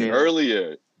started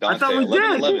earlier. Dante, I thought we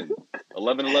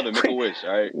 11-11, make a wish.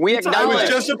 All right. We acknowledge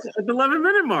just at the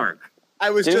 11-minute mark. I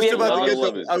was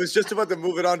just about to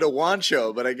move it on to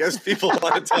Juancho, but I guess people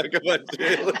want to talk about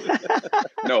Jalen.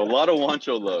 No, a lot of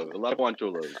Juancho love.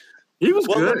 He was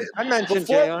good. I mentioned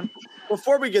Jalen.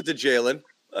 Before we get to Jalen,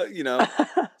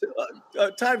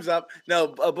 time's up. No,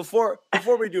 before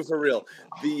we do for real,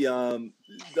 the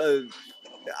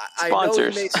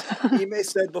sponsors. I know he may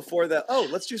said before that. Oh,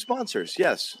 let's do sponsors.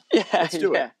 Yes, let's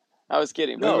do it. I was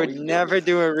kidding. We would never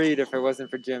do a read if it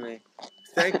wasn't for Jimmy.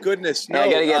 Thank goodness. No,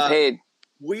 I gotta get paid.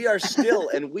 We are still,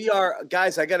 and we are,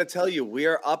 guys, I got to tell you, we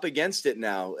are up against it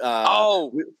now.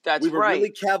 That's we were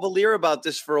really cavalier about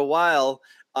this for a while,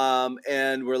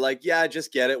 and we're like, yeah,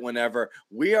 just get it whenever.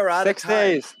 We are out 6 of time.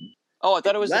 days. Oh, I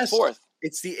thought it was the 4th.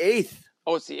 It's the 8th.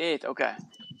 Oh, it's the 8th. Okay.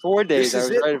 4 days. I was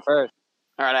right at first.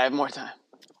 All right, I have more time.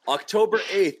 October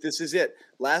 8th. This is it.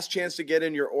 Last chance to get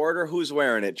in your order. Who's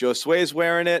wearing it? Josue's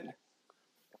wearing it.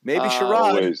 Maybe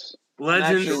Sherrod.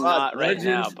 Legends. Not right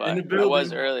now, but it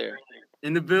was earlier.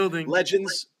 In the building.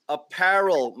 Legends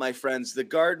Apparel, my friends. The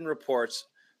Garden Reports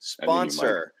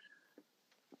sponsor.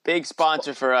 Big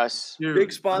sponsor for us. Dude,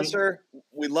 big sponsor.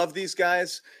 We love these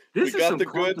guys. This we is got some the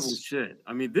comfortable goods. shit.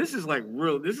 I mean, this is like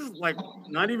real. This is like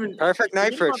not even perfect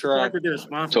night for a truck.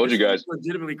 Told you guys.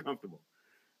 Legitimately comfortable.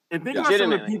 And think about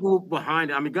some of the people behind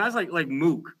it. I mean, guys like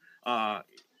Mook,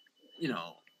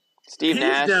 Steve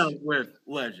Nash down with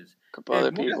Legends. A couple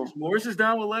other people. Morris is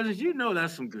down with Legends.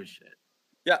 That's some good shit.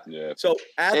 Yeah. So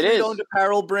athlete-owned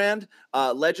apparel brand,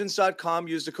 legends.com.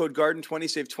 Use the code GARDEN20.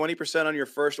 Save 20% on your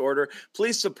first order.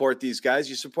 Please support these guys.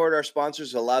 You support our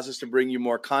sponsors. It allows us to bring you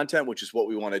more content, which is what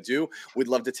we want to do. We'd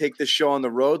love to take this show on the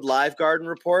road. Live Garden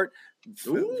Report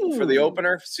for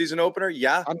the season opener.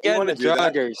 Yeah. I'm getting the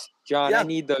joggers. John, I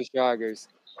need those joggers.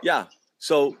 Yeah.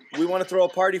 So we want to throw a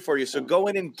party for you. So go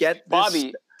in and get this.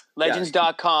 Bobby.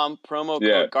 Legends.com, promo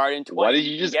code GARDEN20. Why did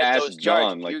you just ask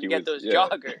John? You can get those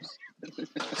joggers.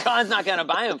 John's not going to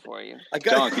buy them for you.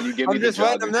 John, can you give me I'm just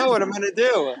letting them know what I'm going to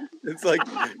do. It's like,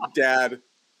 Dad.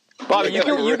 Bobby, you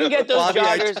can get those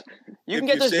joggers. You can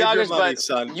get those joggers, money, but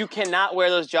son. You cannot wear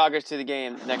those joggers to the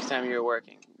game next time you're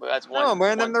working. That's one. No, I'm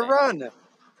wearing them to run.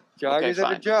 Joggers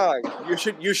at a jog.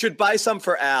 You should buy some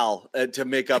for Al to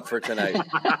make up for tonight.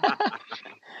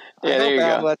 Yeah, there you go.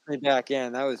 Al let me back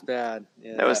in. That was bad.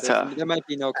 Yeah, that was tough. There might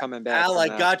be no coming back. Al, I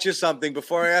got you something.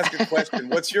 Before I ask a question,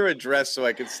 what's your address so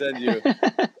I can send you?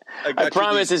 I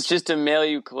promise it's just to mail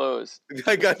you clothes.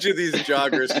 I got you these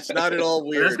joggers. It's not at all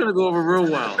weird. That's gonna go over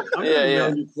real well.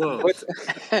 Yeah.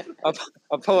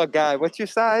 I'll pull a guy. What's your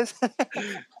size?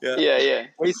 Yeah.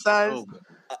 Waist size? Oh.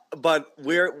 But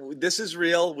this is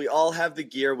real. We all have the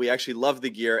gear. We actually love the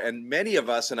gear. And many of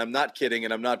us, and I'm not kidding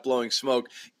and I'm not blowing smoke,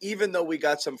 even though we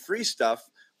got some free stuff,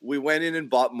 we went in and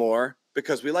bought more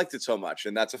because we liked it so much.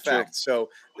 And that's a fact. So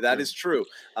that is true.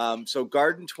 So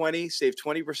Garden20, save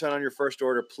 20% on your first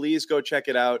order. Please go check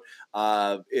it out.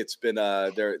 It's been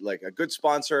they're like a good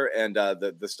sponsor, and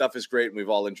the stuff is great. And we've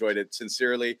all enjoyed it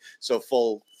sincerely. So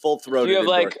full throated. You have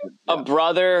like a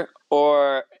brother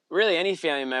or really any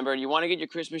family member, and you want to get your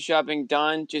Christmas shopping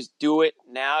done, just do it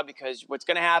now, because what's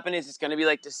going to happen is it's going to be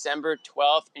like December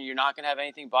 12th and you're not going to have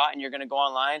anything bought, and you're going to go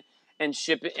online and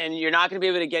ship it, and you're not going to be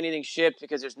able to get anything shipped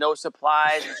because there's no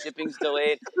supplies and shipping's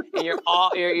delayed, and you're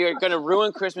going to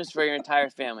ruin Christmas for your entire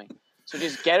family. So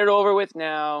just get it over with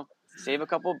now, save a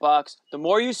couple bucks. The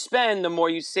more you spend, the more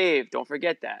you save. Don't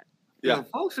forget that. Yeah, the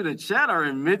folks in the chat are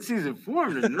in mid-season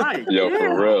form tonight. Yo,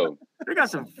 for real. They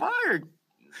got some fire.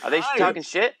 Are they talking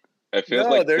shit? It feels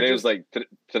like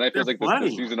tonight feels like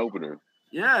the season opener.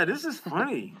 Yeah, this is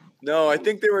funny. No, I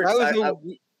think they were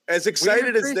as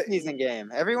excited as the preseason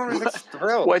game. Everyone was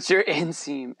thrilled. What's your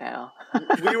inseam, Al?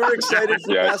 We were excited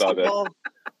for basketball.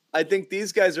 I think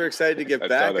these guys are excited to get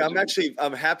back. Jimmy.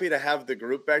 I'm happy to have the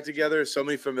group back together. So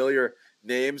many familiar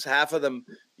names. Half of them,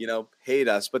 hate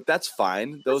us, but that's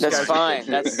fine. That's fine.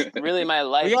 That's really my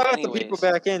life. We gotta let the anyways. people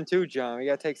back in too, John. We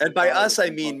gotta take. And by us, I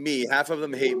mean me. Half of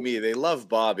them hate me. They love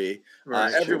Bobby.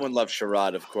 Everyone loves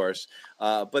Sherrod, of course.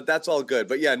 But that's all good.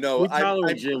 But yeah, no, We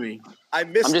tolerate Jimmy.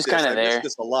 I'm just kind of there. I miss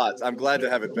this a lot. I'm glad to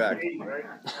have it back.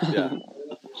 Yeah.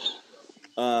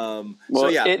 Well, so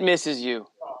yeah, it misses you.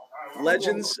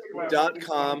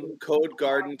 Legends.com, code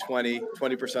GARDEN20,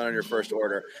 20% on your first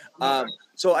order.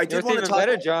 So I did want to talk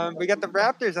better, John. We got the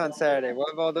Raptors on Saturday. We'll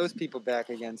have all those people back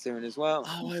again soon as well.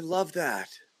 Oh, I love that.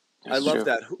 That's I love true.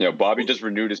 that. Yeah, Bobby just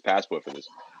renewed his passport for this.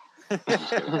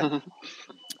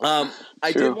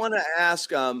 I did want to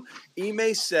ask,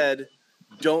 Ime said,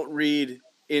 don't read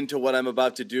into what I'm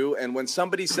about to do. And when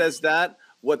somebody says that,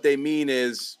 what they mean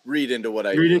is read into what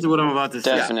I read into what I'm about to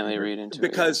say. Definitely read into it.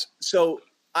 Because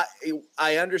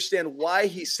I understand why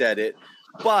he said it,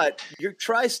 but you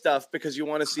try stuff because you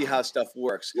want to see how stuff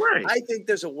works. Right. I think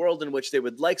there's a world in which they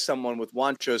would like someone with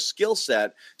Juancho's skill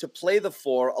set to play the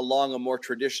 4 along a more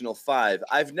traditional 5.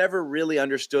 I've never really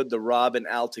understood the Rob and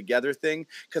Al together thing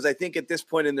because I think at this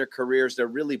point in their careers, they're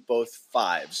really both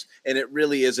 5s. And it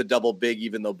really is a double big,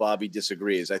 even though Bobby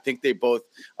disagrees. I think they both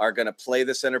are going to play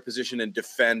the center position and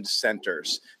defend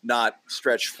centers, not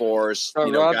stretch 4s. So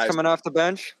Rob's coming off the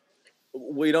bench?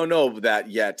 We don't know that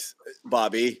yet,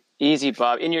 Bobby. Easy,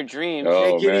 Bob. In your dream.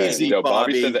 Oh, Take it man. easy, Yo,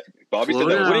 Bobby. said that. Bobby said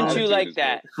that. Wouldn't you like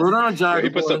that? Slow down, John. He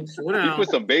put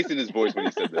some bass in his voice when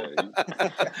he said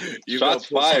that. Shots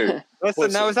fired.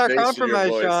 Listen, that was our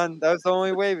compromise, Sean. That was the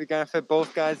only way we're going to fit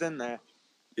both guys in there.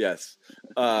 Yes.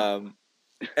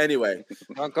 Anyway.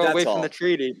 Don't go away from the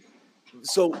treaty.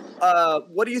 So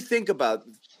what do you think about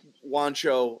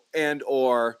Juancho and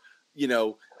or,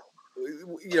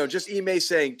 just Ime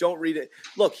saying, don't read it.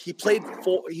 Look, he played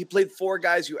 4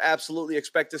 guys you absolutely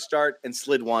expect to start and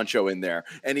slid Juancho in there.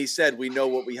 And he said, we know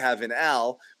what we have in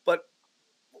Al, but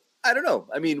I don't know.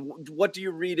 I mean, what do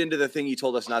you read into the thing he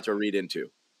told us not to read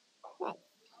into? Well,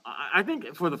 I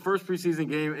think for the first preseason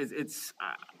game,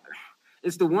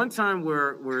 it's the one time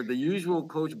where the usual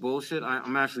coach bullshit,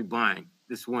 I'm actually buying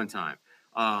this one time.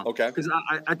 Okay. Because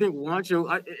I think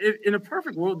Juancho, in a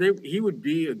perfect world, he would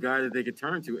be a guy that they could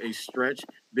turn to, a stretch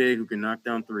big who can knock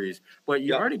down threes. But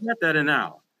you already got that in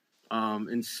Al.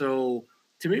 And so,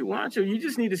 to me, Juancho, you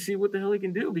just need to see what the hell he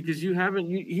can do because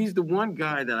he's the one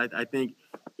guy that I think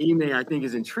Ime,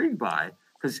 is intrigued by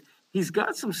because he's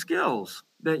got some skills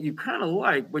that you kind of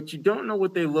like, but you don't know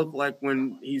what they look like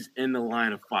when he's in the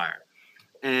line of fire.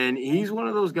 And he's one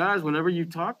of those guys, whenever you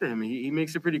talk to him, he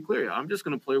makes it pretty clear. I'm just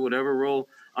going to play whatever role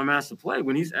I'm asked to play.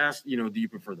 When he's asked, do you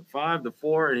prefer the 5, the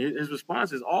 4? And his response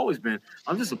has always been,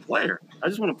 I'm just a player. I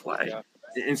just want to play. Yeah.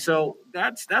 And so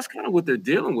that's kind of what they're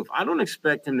dealing with. I don't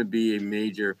expect him to be a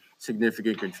major,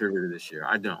 significant contributor this year.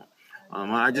 I don't.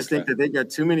 I just think that they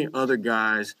got too many other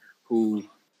guys who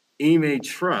Ime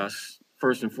trusts,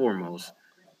 first and foremost,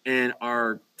 and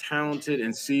are talented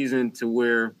and seasoned to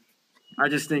where I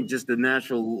just think just the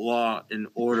natural law and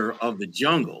order of the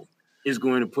jungle is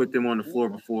going to put them on the floor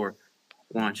before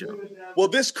Juancho. Well,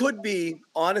 this could be,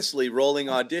 honestly, rolling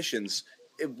auditions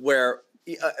where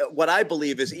what I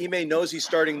believe is Ime knows he's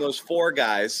starting those 4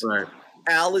 guys. Right.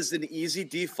 Al is an easy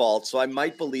default, so I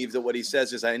might believe that what he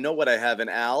says is I know what I have in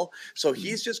Al, so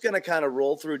he's just going to kind of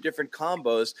roll through different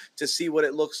combos to see what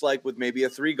it looks like with maybe a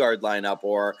 3-guard lineup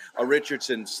or a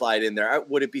Richardson slide in there.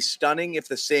 Would it be stunning if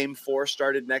the same 4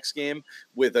 started next game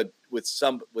with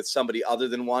somebody other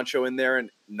than Juancho in there and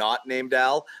not named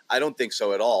Al? I don't think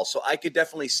so at all. So I could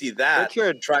definitely see that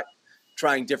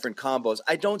trying different combos.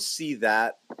 I don't see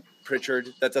that,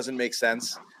 Pritchard. That doesn't make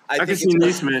sense. I can see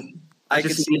Neesmith. I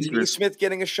could see Neesmith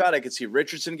getting a shot. I could see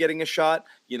Richardson getting a shot.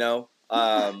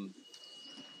 I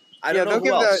don't know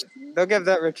who else. They'll give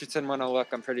that Richardson one a look,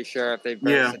 I'm pretty sure, if they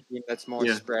verse a team that's more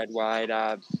spread wide.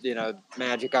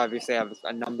 Magic obviously have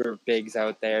a number of bigs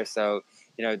out there. So,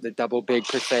 the double big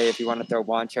per se, if you want to throw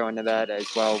Juancho into that as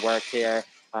well, work here.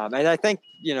 And I think,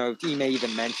 he may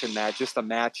even mention that, just a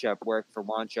matchup work for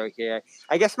Juancho here.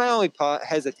 I guess my only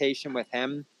hesitation with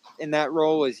him in that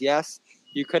role is, yes,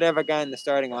 you could have a guy in the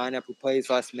starting lineup who plays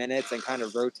less minutes and kind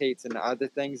of rotates into other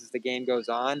things as the game goes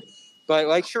on. But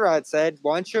like Sherrod said,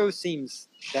 Juancho seems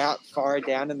that far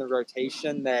down in the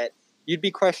rotation that you'd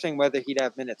be questioning whether he'd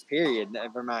have minutes, period,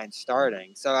 never mind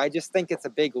starting. So I just think it's a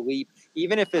big leap,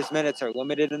 even if his minutes are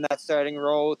limited in that starting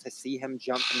role, to see him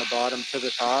jump from the bottom to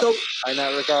the top in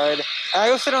that regard. I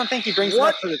also don't think he brings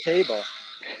much to the table.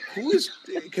 Who is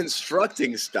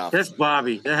constructing stuff? That's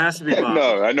Bobby. That has to be Bobby.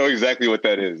 No, I know exactly what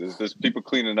that is. It's just people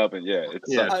cleaning up, and it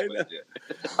sucks.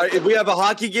 We have a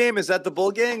hockey game. Is that the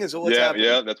Bull Gang? Is what's happening?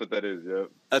 Yeah, that's what that is. Yeah,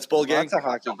 that's Bull Gang. Lots of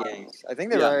hockey games. I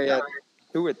think they're already at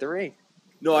 2 or 3.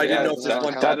 No, I didn't know if there's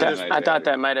one. I thought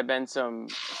that might have been some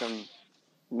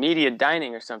media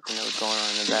dining or something that was going on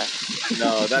in the back.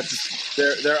 No, that's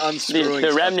they're unscrewing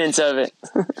the remnants of it.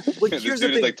 But here's the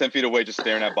thing: like 10 feet away, just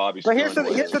staring at Bobby. But here's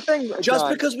the thing: just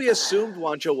because we assumed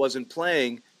Juancho wasn't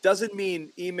playing doesn't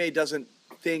mean Ime doesn't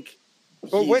think.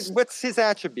 But what's his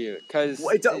attribute? Because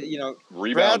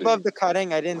rebounding. Brad loved the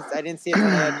cutting. I didn't see it.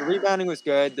 The rebounding was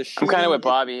good. The shooting I'm kind of with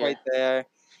Bobby right there.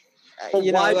 But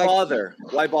why bother?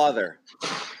 Why bother?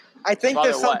 I think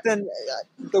there's something.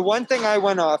 The one thing I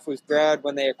went off was Brad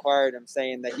when they acquired him,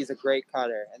 saying that he's a great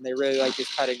cutter, and they really like his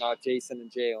cutting off Jason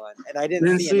and Jalen. And I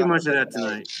didn't see much of that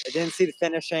tonight. I didn't see the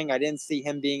finishing. I didn't see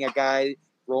him being a guy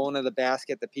rolling to the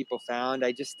basket that people found.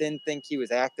 I just didn't think he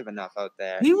was active enough out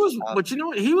there. He was, but you know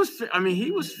what? He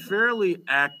was fairly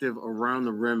active around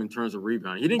the rim in terms of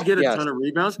rebounding. He didn't get a ton of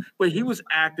rebounds, but he was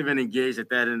active and engaged at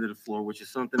that end of the floor, which is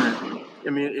something that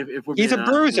if we're he's a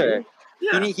bruiser.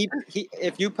 Yeah. He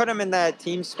if you put him in that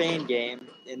Team Spain game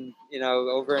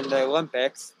over in the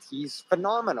Olympics, he's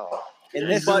phenomenal. In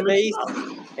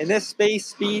this space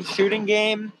speed shooting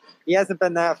game, he hasn't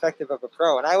been that effective of a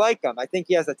pro. And I like him. I think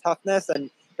he has a toughness, and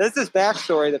there's this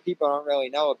backstory that people don't really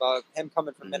know about him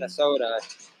coming from Minnesota.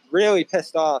 Really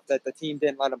pissed off that the team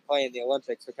didn't let him play in the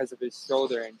Olympics because of his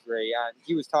shoulder injury. And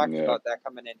he was talking about that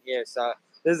coming in here. So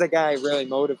this is a guy really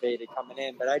motivated coming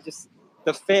in, but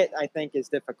the fit, I think, is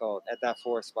difficult at that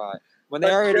 4 spot when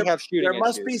they already have shooting There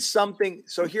must issues. be something.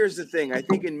 So here's the thing. I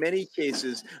think in many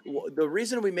cases, the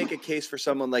reason we make a case for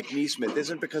someone like Nesmith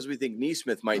isn't because we think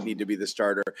Nesmith might need to be the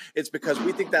starter. It's because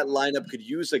we think that lineup could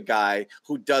use a guy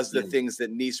who does the things that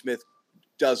Nesmith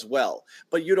does well,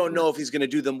 but you don't know if he's going to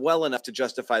do them well enough to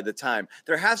justify the time.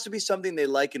 There has to be something they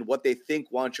like in what they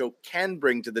think Juancho can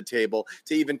bring to the table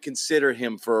to even consider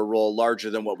him for a role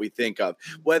larger than what we think of.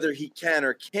 Whether he can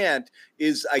or can't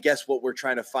is, I guess, what we're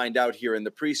trying to find out here in the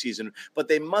preseason, but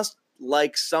they must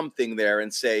like something there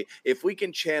and say, if we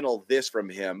can channel this from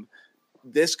him,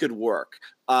 this could work.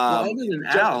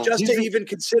 Just to even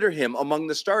consider him among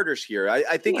the starters here,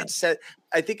 I think it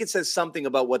says something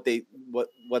about what they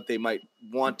might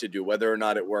want to do. Whether or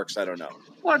not it works, I don't know.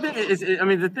 Well,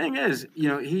 the thing is,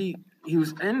 he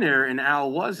was in there and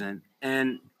Al wasn't,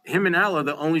 and him and Al are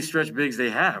the only stretch bigs they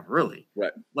have, really.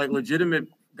 Right. Like legitimate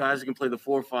guys who can play the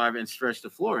 4-5 and stretch the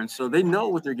floor, and so they know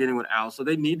what they're getting with Al. So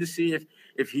they need to see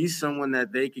if he's someone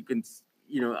that they could,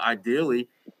 ideally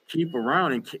keep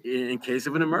around in case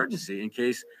of an emergency, in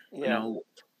case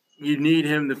you need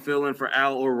him to fill in for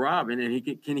Al or Robin,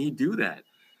 and can he do that?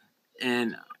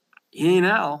 And he ain't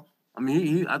Al. I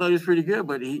mean, I thought he was pretty good,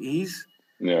 but he's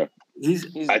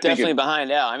definitely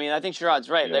behind Al. I mean, I think Sherrod's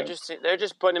right. Yeah. They're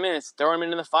just putting him in and throwing him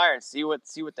into the fire and see what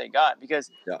they got, because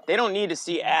they don't need to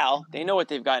see Al. They know what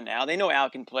they've got in Al. They know Al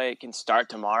can start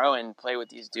tomorrow and play with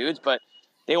these dudes, but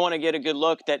they want to get a good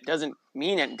look that doesn't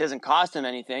mean it doesn't cost them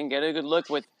anything. Get a good look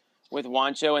with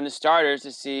Juancho and the starters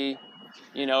to see,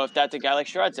 if that's a guy like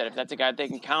Sherrod said, if that's a guy that they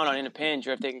can count on in a pinch,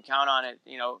 or if they can count on it,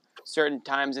 certain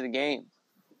times of the game.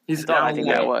 I think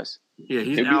that was. Yeah,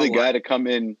 he'd be the guy to come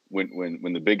in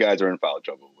when the big guys are in foul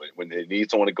trouble, when they need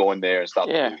someone to go in there and stop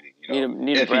the bleeding.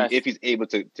 If he's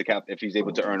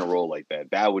able to earn a role like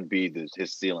that, that would be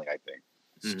his ceiling, I think.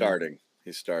 Mm-hmm.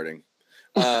 He's starting.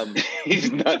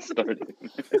 He's not starting.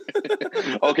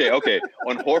 Okay.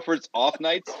 On Horford's off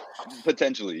nights,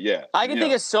 potentially, yeah. I can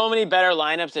think of so many better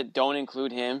lineups that don't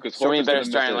include him. So many better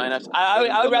starting lineups.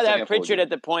 I would rather have Pritchard at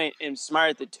the point and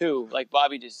Smart at the 2, like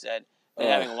Bobby just said, than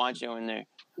having Juancho in there.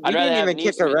 I'd rather have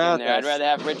Nesmith in there. I'd rather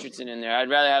have Richardson in there. I'd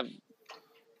rather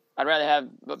have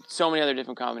so many other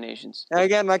different combinations. And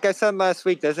again, like I said last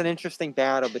week, there's an interesting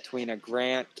battle between a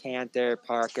Grant, Cantor,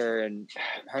 Parker, and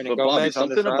Hernan Gomez.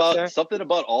 Something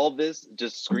about all this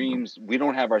just screams we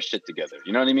don't have our shit together.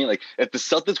 You know what I mean? Like if the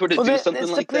Celtics were to do something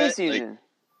like that,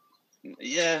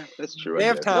 yeah, that's true. They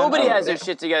have time. Nobody has their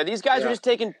shit together. These guys were just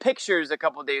taking pictures a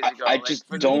couple days ago. I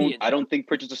don't think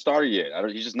Pritchard's a starter yet.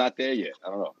 He's just not there yet.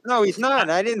 I don't know. No, he's not.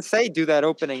 I didn't say do that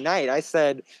opening night. I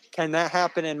said, can that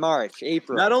happen in March,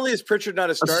 April? Not only is Pritchard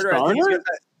not a starter?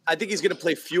 I think he's going to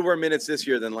play fewer minutes this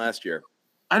year than last year.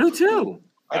 I do too.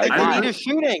 I think they need a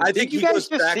shooting. Did you guys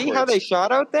just see how they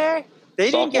shot out there? They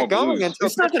didn't get going until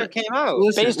Pritchard came out.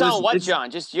 Based on what,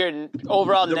 John? Just your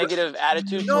overall negative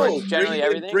attitude towards generally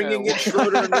everything? Bringing in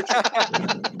Schroeder and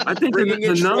Richardson. I think bringing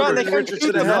in Schroeder and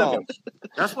Richardson ahead of him.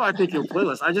 That's why I think he'll play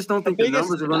less. I just don't think the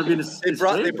numbers are going to be in his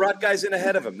They brought guys in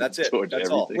ahead of him. That's it. That's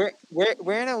all.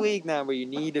 We're in a league now where you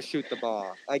need to shoot the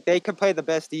ball. Like, they could play the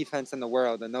best defense in the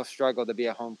world, and they'll struggle to be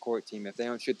a home court team if they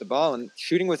don't shoot the ball. And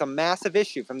shooting was a massive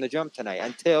issue from the jump tonight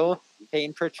until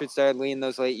Peyton Pritchard started leading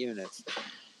those late units.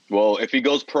 Well, if he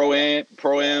goes pro-am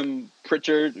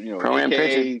Pritchard,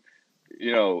 AKA,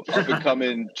 up and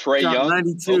coming Trae Young,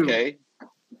 92. okay.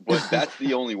 But that's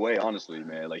the only way, honestly,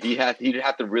 man. Like, he'd have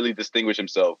to really distinguish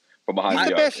himself from behind He's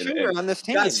the the best shooter on this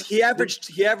team. Guys, he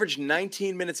averaged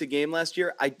 19 minutes a game last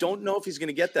year. I don't know if he's going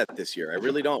to get that this year. I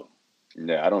really don't.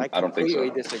 Yeah, I don't think so. I completely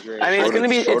disagree. I mean,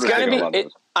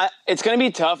 it's going to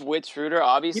be tough with Schroeder,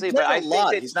 obviously, but I think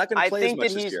that he's not going to play as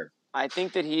much this year. I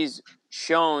think that he's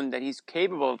shown that he's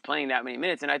capable of playing that many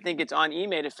minutes, and I think it's on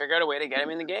Ime to figure out a way to get him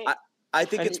in the game. I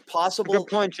think it's possible. Good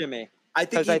point, Jimmy. I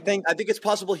think it's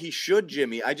possible he should,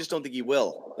 Jimmy. I just don't think he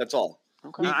will. That's all.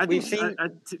 Okay.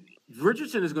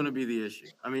 Richardson is going to be the issue.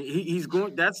 I mean, he's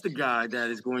going. That's the guy that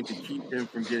is going to keep him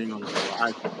from getting on the floor.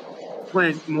 I think.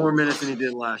 Playing more minutes than he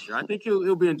did last year. I think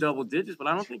he'll be in double digits, but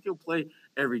I don't think he'll play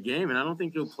every game, and I don't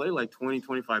think he'll play like 20,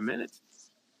 25 minutes.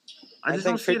 I just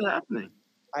don't see it happening.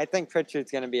 I think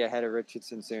Pritchard's going to be ahead of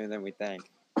Richardson sooner than we think.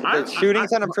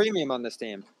 Shooting's on a premium on this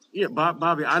team. Yeah,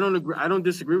 Bobby, I don't agree. I don't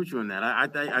disagree with you on that. I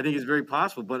think it's very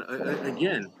possible, but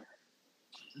again,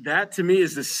 that to me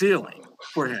is the ceiling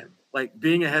for him. Like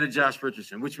being ahead of Josh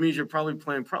Richardson, which means you're probably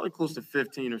playing close to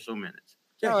 15 or so minutes.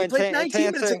 Yeah, he played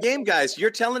 19 minutes a game, guys.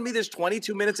 You're telling me there's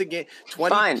 22 minutes a game,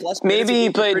 20 Fine. plus minutes Maybe he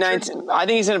played Pritchard? 19. I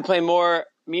think he's going to play more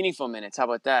meaningful minutes. How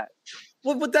about that?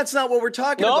 Well, but that's not what we're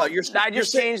talking about. I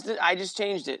just changed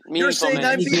it. Meaningful saying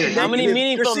I'm minutes. being negative. How many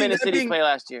meaningful You're minutes did he play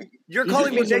last year? You're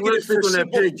calling me negative for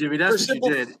simple, pig, Jimmy. That's what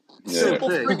you did. Simple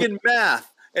friggin'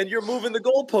 math, and you're moving the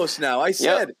goalposts now. I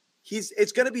said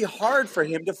it's going to be hard for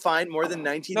him to find more than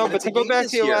 19 minutes. No, but to go back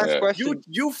to your last question,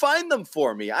 you find them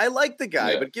for me. I like the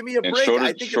guy, but give me a break.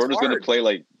 I think Schroeder's going to play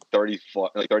like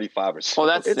 35 or so.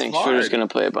 Well, that's the thing. Schroeder's going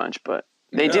to play a bunch, but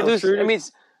they did lose. I mean,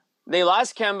 they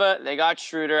lost Kemba. They got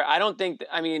Schroeder. I don't think.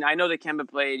 I mean, I know that Kemba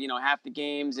played, half the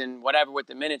games and whatever with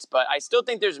the minutes, but I still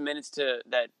think there's minutes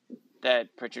that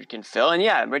Pritchard can fill. And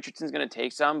yeah, Richardson's going to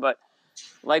take some, but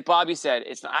like Bobby said,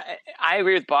 it's not. I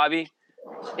agree with Bobby.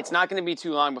 It's not going to be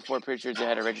too long before Pritchard's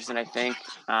ahead of Richardson, I think.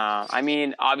 I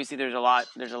mean, obviously there's a lot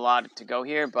to go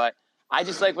here, but I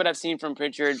just like what I've seen from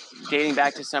Pritchard dating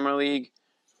back to Summer League,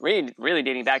 really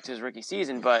dating back to his rookie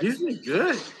season. But he's been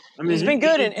good. I mean, he's been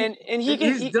good, and he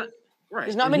can. Right.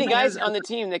 There's not many guys on the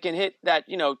team that can hit that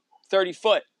 30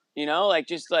 foot.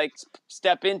 Just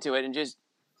step into it and just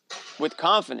with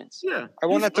confidence. Yeah, I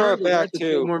want to throw it back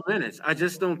to more minutes. I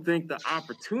just don't think the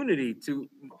opportunity to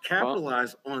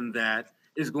capitalize on that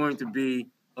is going to be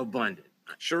abundant.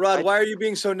 Sherrod, why are you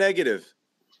being so negative?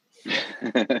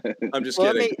 I'm just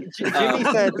kidding. Jimmy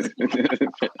said,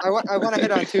 I want to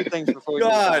hit on two things before we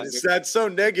God, that's so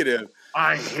negative.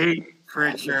 I hate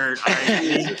Pritchard. I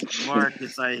hate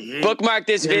Marcus. I hate. Bookmark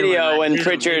this video when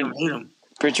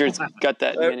Pritchard's got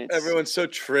that minutes. Everyone's so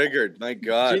triggered. My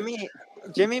God.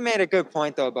 Jimmy made a good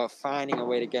point, though, about finding a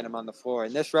way to get him on the floor.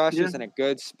 And this roster's in a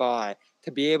good spot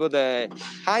to be able to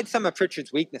hide some of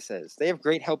Pritchard's weaknesses. They have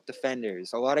great help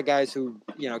defenders. A lot of guys who,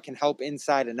 can help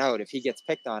inside and out if he gets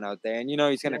picked on out there. And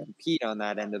he's going to compete on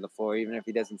that end of the floor, even if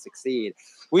he doesn't succeed.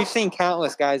 We've seen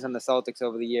countless guys on the Celtics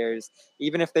over the years,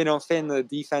 even if they don't fit in the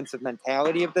defensive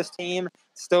mentality of this team,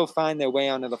 still find their way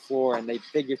onto the floor, and they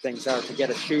figure things out to get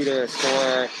a shooter, a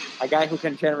scorer, a guy who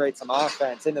can generate some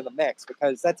offense into the mix,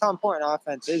 because that's how important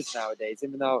offense is nowadays,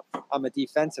 even though I'm a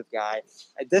defensive guy.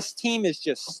 This team is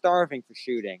just starving for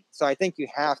shooting. So I think you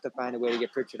have to find a way to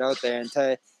get Pritchard out there. And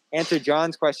to answer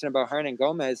John's question about Hernan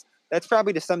Gomez, that's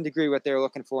probably to some degree what they're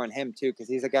looking for in him, too, because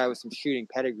he's a guy with some shooting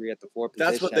pedigree at the 4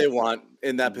 position. That's what they want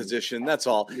in that position. That's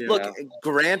all. Yeah. Look,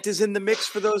 Grant is in the mix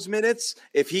for those minutes.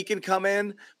 If he can come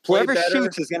in, play whoever better,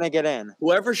 shoots is going to get in.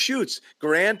 Whoever shoots.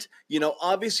 Grant,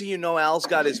 obviously, Al's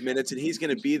got his minutes, and he's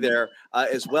going to be there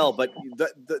as well. But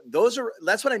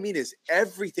that's what I mean is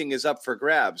everything is up for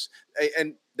grabs.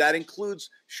 And that includes,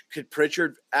 could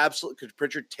Pritchard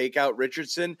take out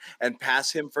Richardson and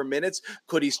pass him for minutes?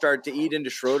 Could he start to eat into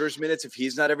Schroeder's minutes if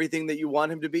he's not everything that you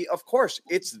want him to be? Of course,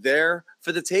 it's there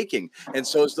for the taking. And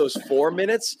so it's those 4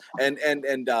 minutes and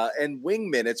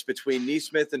wing minutes between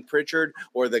Nesmith and Pritchard,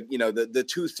 or the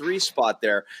 2-3 spot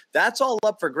there. That's all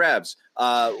up for grabs.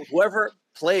 Whoever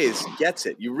plays gets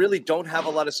it. You really don't have a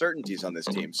lot of certainties on this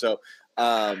team. So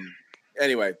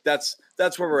anyway, that's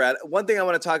where we're at. One thing I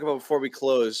want to talk about before we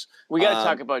close. We got to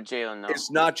talk about Jaylen, though.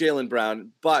 It's not Jaylen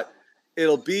Brown, but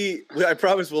it'll be – I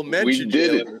promise we'll mention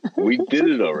Jaylen. We did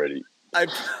it already. The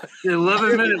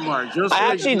 11-minute mark. Just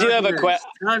I actually do have a question.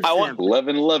 I want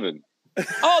 11-11.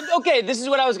 Oh, okay. This is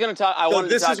what I was going to talk.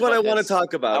 This is what I want to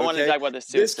talk about. I wanted to talk about this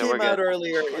too. This came out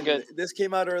earlier. This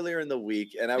came out earlier in the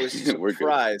week, and I was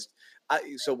surprised.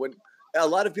 So when a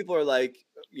lot of people are like,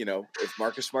 if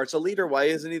Marcus Smart's a leader, why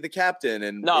isn't he the captain?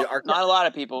 And no, not a lot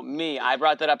of people. Me, I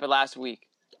brought that up last week.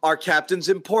 Our captain's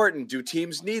important. Do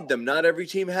teams need them? Not every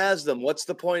team has them. What's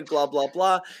the point? Blah, blah,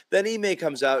 blah. Then Ime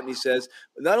comes out and he says,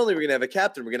 not only are we going to have a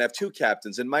captain, we're going to have 2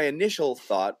 captains. And my initial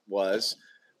thought was,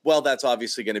 well, that's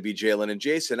obviously going to be Jalen and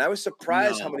Jason. I was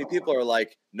surprised how many people are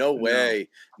like, no way,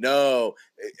 no.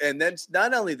 And then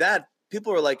not only that,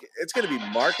 people were like, it's going to be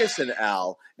Marcus and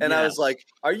Al. And I was like,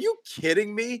 are you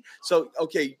kidding me? So,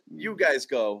 okay, you guys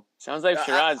go. Sounds like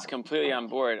Shirad's completely on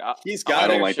board. I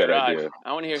don't like that idea.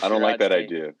 I want to hear I don't like that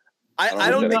idea. I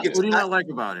don't think it's... What do you not like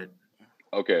about it?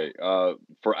 Okay,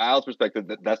 for Al's perspective,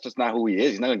 that's just not who he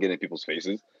is. He's not going to get in people's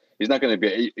faces. He's not going to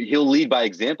be. He'll lead by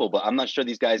example, but I'm not sure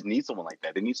these guys need someone like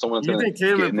that. They need someone that's going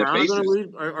to get in their faces.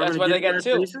 That's why they got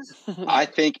 2. I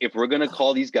think if we're going to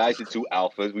call these guys the 2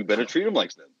 alphas, we better treat them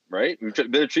like them, right? We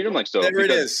better treat them like so. There it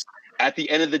is. At the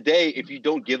end of the day, if you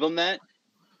don't give them that,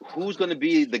 who's going to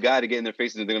be the guy to get in their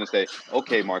faces and they're going to say,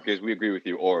 "Okay, Marcus, we agree with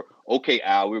you," or "Okay,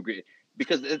 Al, we agree."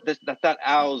 Because that's not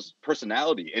Al's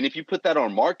personality. And if you put that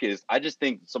on Marcus, I just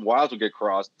think some wires will get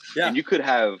crossed, and you could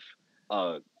have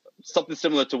something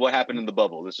similar to what happened in the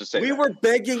bubble. Let's just say we were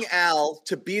begging Al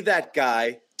to be that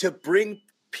guy to bring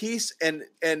peace and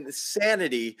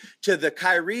sanity to the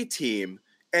Kyrie team,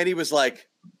 and he was like,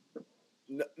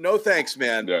 "No thanks,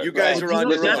 man. You guys are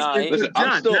on your own." Listen,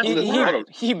 I'm still.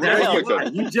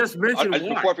 You just mentioned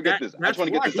before I forget this, I just want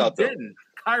to get this out there.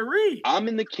 Kyrie. I'm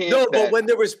in the camp. No, but when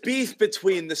there was beef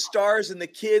between the stars and the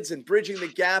kids and bridging the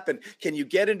gap, and can you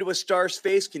get into a star's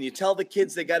face? Can you tell the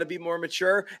kids they got to be more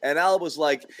mature? And Al was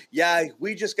like, "Yeah,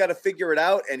 we just got to figure it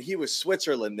out." And he was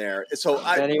Switzerland there. So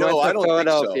I don't think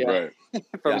so.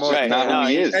 Right. Not who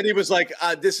he is. And he was like,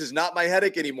 "This is not my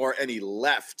headache anymore," and he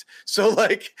left. So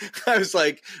like, I was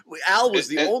like, Al was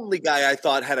the only guy I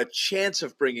thought had a chance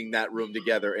of bringing that room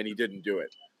together, and he didn't do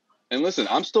it. And listen,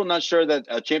 I'm still not sure that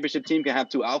a championship team can have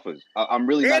 2 alphas. I'm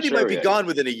really not sure. Andy might be gone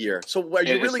within a year. So are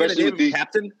you really going to name him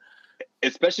captain?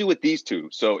 Especially with these 2.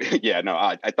 So yeah, no,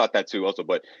 I thought that too also,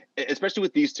 but especially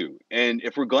with these 2. And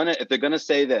if they're gonna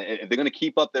say that, if they're gonna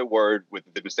keep up their word with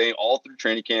they've been saying all through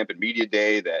training camp and media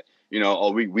day that,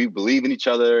 we believe in each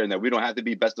other and that we don't have to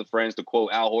be best of friends, to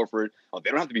quote Al Horford. They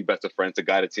don't have to be best of friends to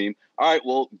guide a team. All right,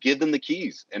 well, give them the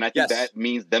keys. And I think that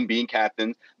means them being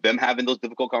captains, them having those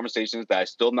difficult conversations that I'm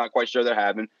still not quite sure they're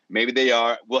having. Maybe they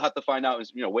are. We'll have to find out,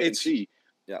 wait and see.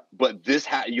 Yeah. But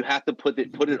you have to put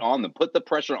it on them, put the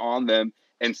pressure on them,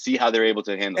 and see how they're able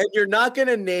to handle it. And you're not going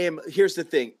to name, here's the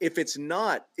thing, if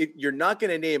you're not going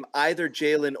to name either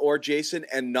Jalen or Jason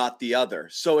and not the other.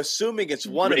 So assuming it's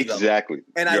one of them. Exactly.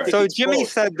 And I think so Jimmy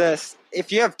said this,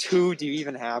 if you have 2, do you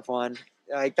even have one?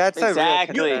 Like that's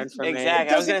exactly. a real concern for me.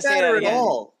 Exactly. I was going to say that again. At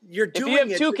all. If you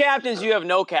have 2 captains, you have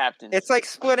no captains. It's like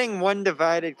splitting one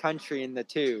divided country into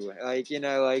 2. Like,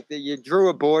 you drew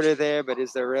a border there, but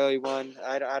is there really one?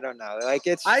 I don't know. Like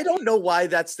I don't know why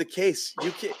that's the case.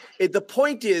 The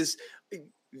point is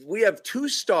we have 2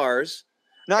 stars.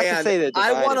 Not to say that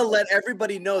I want to let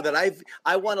everybody know that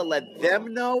I want to let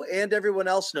them know and everyone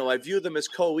else know I view them as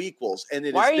co-equals. And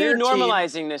why are you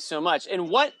normalizing this so much? In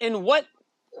what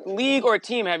league or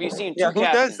team have you seen 2 captains?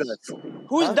 Who does this?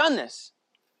 Who's done this?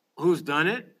 Who's done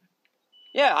it?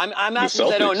 Yeah, I'm asking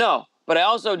because I don't know. But I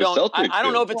also don't. I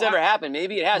don't know if it's ever happened.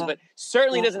 Maybe it has, but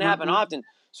certainly doesn't happen often.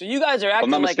 So you guys are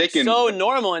acting like it's so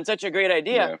normal and such a great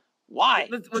idea. Yeah. Why?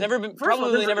 It's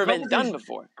probably never been done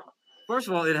before. First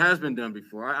of all, it has been done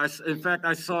before. In fact,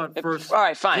 I saw it first. All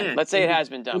right, fine. Let's say it has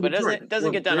been done, but it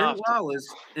doesn't get done Ben often. Wallace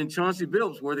and Chauncey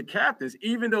Billups were the captains,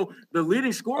 even though the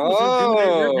leading scorer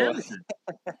was Anderson.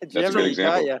 That's a good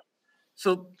example.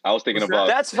 So I was thinking about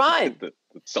that's fine. The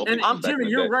Celtics. And Jimmy,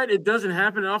 you're right. It doesn't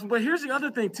happen often. But here's the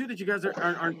other thing too that you guys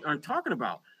aren't talking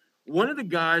about. One of the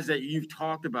guys that you've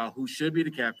talked about who should be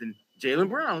the captain, Jaylen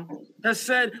Brown, has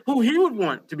said who he would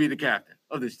want to be the captain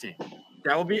of this team.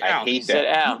 That would be Al. I hate that.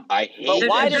 Al. I hate but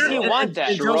why does he want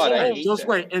that? Just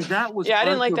wait. And that was I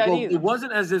didn't like that either. It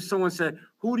wasn't as if someone said,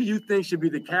 "Who do you think should be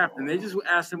the captain?" They just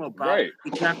asked him about the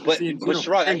captaincy. But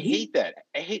Sherrod, I hate that.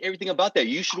 I hate everything about that.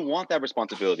 You should want that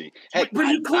responsibility. Heck, but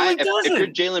he clearly doesn't. If you're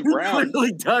Jaylen Brown, he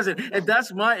clearly doesn't, and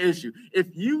that's my issue.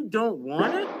 If you don't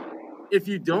want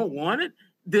it,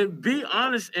 then be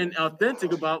honest and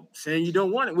authentic about saying you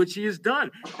don't want it, which he has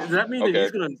done. Does that mean that he's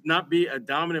going to not be a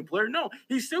dominant player? No,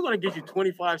 he's still going to get you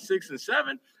 25, 6, and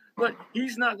 7, but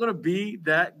he's not going to be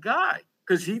that guy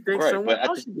because he thinks someone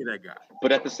else should be that guy.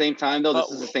 But at the same time, though, this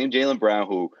is the same Jaylen Brown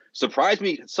who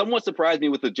somewhat surprised me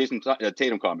with the Jason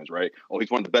Tatum comments, right? Oh,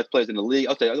 he's one of the best players in the league.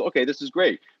 I'll say, okay, this is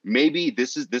great. Maybe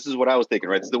this is what I was thinking,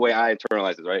 right? This is the way I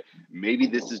internalized it, right? Maybe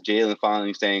this is Jaylen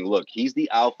finally saying, look, he's the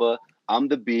alpha, I'm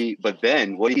the B. But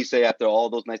then what did he say after all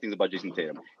those nice things about Jason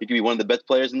Tatum? He could be one of the best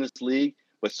players in this league,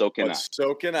 but so can I.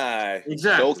 So can I.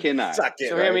 Exactly. So can I. So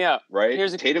hear me out. Right?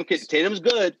 Tatum's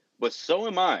good, but so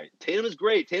am I. Tatum is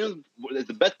great. Tatum is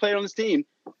the best player on this team,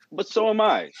 but so am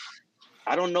I.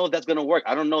 I don't know if that's going to work.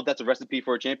 I don't know if that's a recipe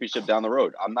for a championship down the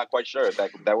road. I'm not quite sure if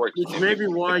that works. Which may be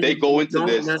why you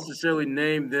don't necessarily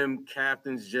name them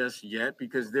captains just yet,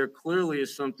 because there clearly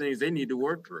is some things they need to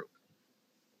work through.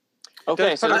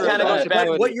 Okay, so that kind of goes back.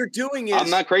 What you're doing is,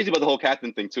 I'm not crazy about the whole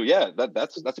captain thing too. Yeah,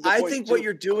 that's a good point. I think what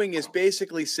you're doing is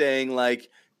basically saying, like,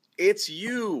 it's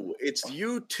you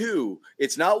two.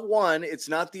 It's not one, it's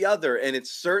not the other, and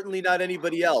it's certainly not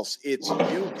anybody else. It's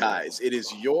you guys. It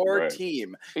is your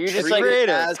team. You're just like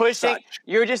pushing.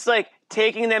 You're just like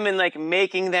taking them and like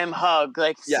making them hug.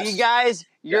 Like, see, guys,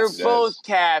 you're both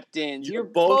captains. You're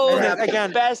both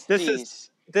again besties.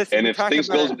 And if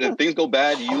things go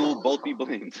bad, you'll both be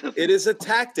blamed. It is a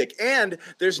tactic. And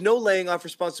there's no laying off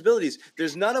responsibilities.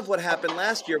 There's none of what happened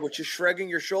last year, which is shrugging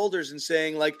your shoulders and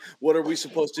saying, like, what are we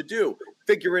supposed to do?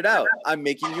 Figure it out. I'm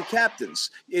making you captains.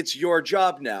 It's your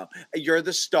job now. You're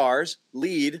the stars.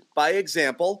 Lead by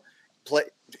example. Play.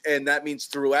 And that means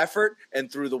through effort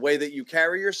and through the way that you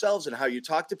carry yourselves and how you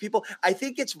talk to people. I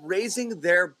think it's raising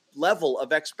their level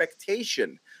of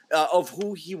expectation of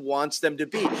who he wants them to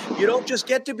be. You don't just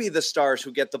get to be the stars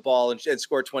who get the ball and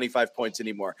score 25 points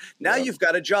anymore. Now you've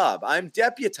got a job. I'm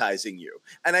deputizing you.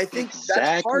 And I think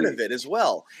that's part of it as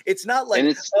well. It's not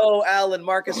like, Al and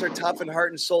Marcus are tough and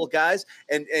heart and soul guys.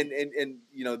 And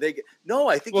you know,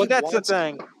 I think that's the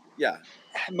thing. Yeah.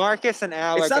 Marcus and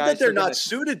Al. It's not that they're not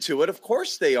suited to it. Of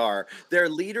course they are. They're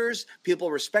leaders.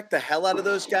 People respect the hell out of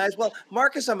those guys. Well,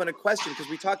 Marcus, I'm going to question, because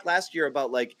we talked last year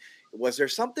about, like, was there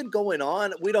something going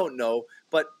on? We don't know.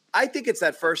 But I think it's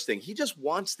that first thing. He just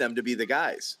wants them to be the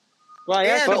guys. Well,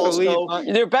 and also,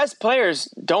 their best players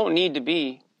don't need to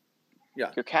be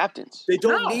your captains. They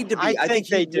don't need to be. I think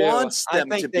he wants them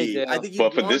to be. I think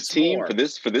but for this team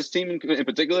in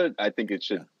particular, I think it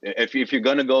should. If you're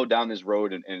going to go down this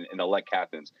road and elect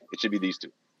captains, it should be these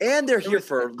two. And they're here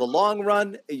for the long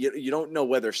run. You don't know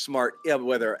whether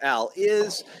whether Al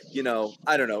is. You know,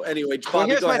 I don't know. Anyway,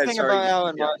 Bobby, here's my thing about Al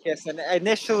and Marcus. And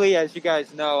initially, as you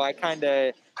guys know,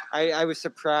 I was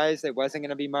surprised it wasn't going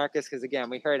to be Marcus, because again,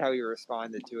 we heard how he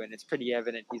responded to it, and it's pretty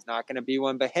evident he's not going to be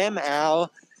one. But him,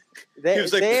 Al. He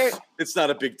was like, it's not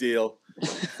a big deal.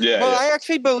 I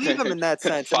actually believe him in that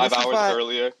sense. 5 hours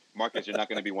earlier, Marcus, you're not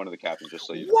going to be one of the captains, just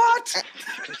so you know. What?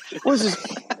 What's this?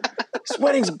 This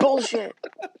wedding's bullshit.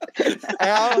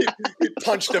 Al, he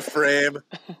punched a frame.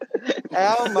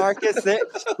 Al, Marcus, they're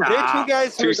two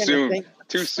guys who are going to think.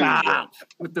 Too soon, John.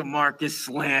 With the Marcus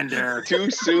slander. Too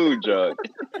soon, John.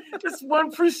 It's one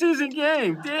preseason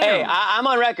game. Damn. Hey, I'm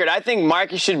on record. I think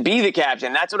Marcus should be the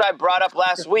captain. That's what I brought up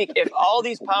last week. If all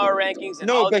these power rankings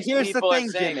and all these people are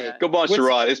saying that. Come on,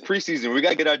 Sherrod. It's preseason. We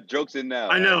got to get our jokes in now.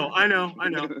 I know.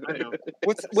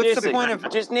 What's the point of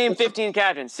just name 15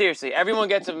 captains? Seriously, everyone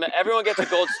gets a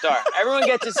gold star. Everyone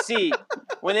gets a C.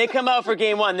 When they come out for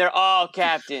game 1, they're all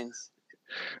captains.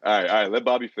 All right. Let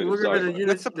Bobby finish. How are you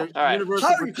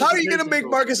going to make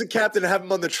Marcus a captain and have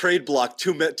him on the trade block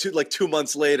 2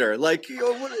 months later? Like,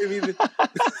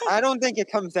 I don't think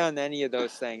it comes down to any of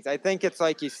those things. I think it's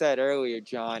like you said earlier,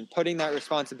 John, putting that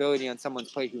responsibility on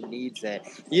someone's plate who needs it.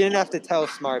 You didn't have to tell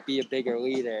Smart, be a bigger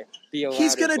leader, be a louder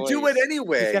He's going to do it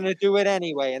anyway. He's going to do it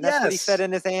anyway, and that's what he said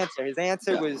in his answer. His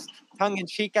answer was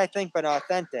tongue-in-cheek, I think, but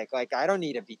authentic. Like, I don't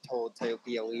need to be told to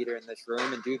be a leader in this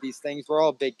room and do these things. We're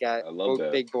all big guys,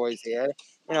 big boys here.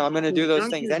 You know, I'm going to do those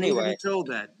things anyway. Need to be told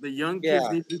that. The young kids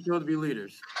need to be told to be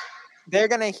leaders. They're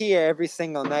going to hear every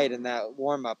single night in that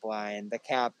warm-up line, the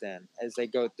captain, as they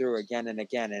go through again and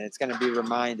again, and it's going to be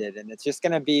reminded. And it's just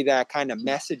going to be that kind of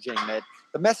messaging, that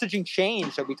the messaging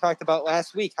change that we talked about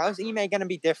last week. How's Ime going to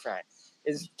be different?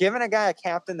 Is giving a guy a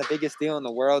captain the biggest deal in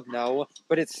the world? No,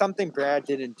 but it's something Brad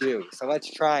didn't do. So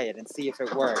let's try it and see if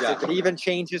it works. If it even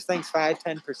changes things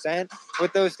 5-10%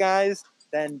 with those guys,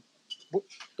 then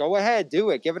go ahead, do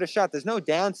it. Give it a shot. There's no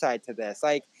downside to this.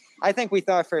 Like, I think we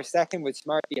thought for a second, would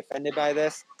Smart be offended by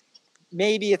this?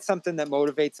 Maybe it's something that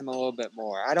motivates him a little bit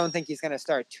more. I don't think he's going to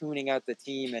start tuning out the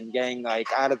team and getting like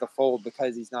out of the fold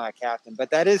because he's not a captain.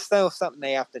 But that is still something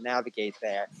they have to navigate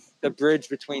there. The bridge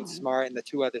between Smart and the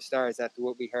 2 other stars after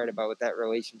what we heard about with that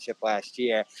relationship last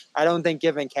year. I don't think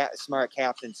giving Smart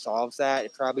captain solves that.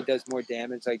 It probably does more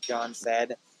damage, like John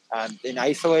said. in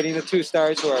isolating the 2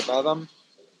 stars who are above him,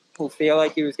 who feel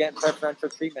like he was getting preferential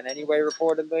treatment anyway,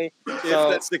 reportedly. If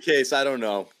that's the case, I don't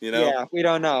know. Yeah, we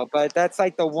don't know, but that's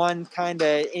like the one kind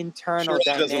of internal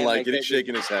dynamic. Doesn't like it. He's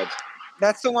shaking his head.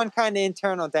 That's the one kind of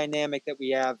internal dynamic that we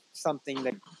have something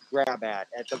to grab at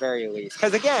the very least.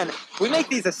 Because again, we make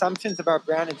these assumptions about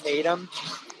Brown and Tatum.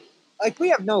 Like, we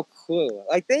have no clue.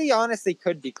 Like, they honestly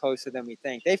could be closer than we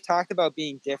think. They've talked about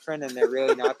being different and there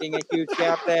really not being a huge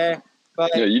gap there. But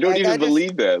yeah, you don't even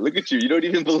believe that. Look at you. You don't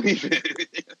even believe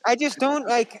it. I just don't,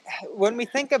 like, when we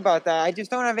think about that, I just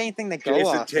don't have anything to go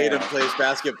off. Jason Tatum plays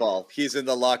basketball. He's in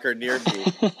the locker near me.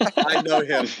 I know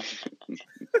him.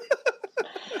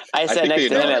 I sat next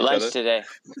to him at lunch today.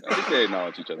 I think they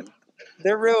acknowledge each other.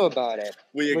 They're real about it.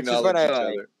 We which is acknowledge what I each like.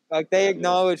 other. Like, they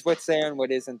acknowledge what's there and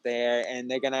what isn't there, and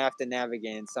they're going to have to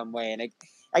navigate in some way. And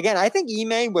again, I think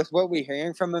Ime, with what we're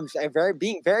hearing from him, is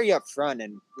being very upfront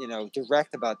and,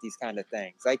 direct about these kind of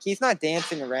things. Like, he's not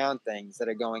dancing around things that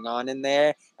are going on in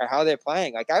there or how they're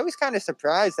playing. Like, I was kind of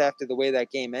surprised after the way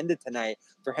that game ended tonight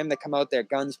for him to come out there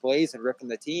guns blazing, ripping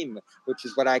the team, which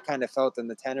is what I kind of felt in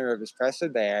the tenor of his presser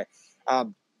there.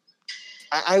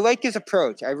 I like his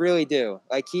approach. I really do.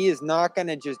 Like, he is not going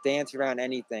to just dance around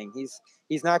anything.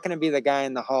 He's not going to be the guy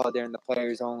in the hall during the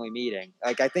players-only meeting.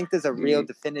 Like, I think there's a real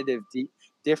definitive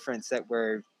difference that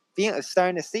we're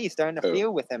starting to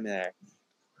feel with him there.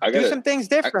 Do some things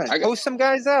different. Post some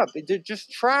guys up.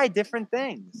 Just try different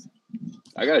things.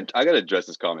 I gotta address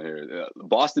this comment here.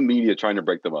 Boston media trying to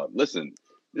break them up. Listen,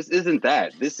 this isn't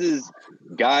that. This is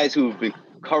guys who've been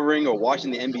covering or watching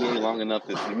the NBA long enough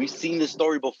that we've seen this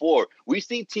story before. We've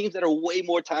seen teams that are way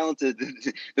more talented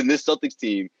than this Celtics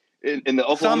team in the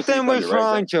Oklahoma City Thunder, was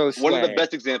wrong, Joe. One of the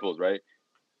best examples, right?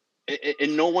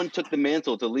 And no one took the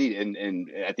mantle to lead. And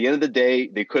at the end of the day,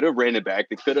 they could have ran it back.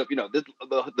 They could have,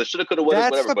 the shoulda, coulda, woulda,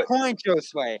 whatever. That's the point, Joe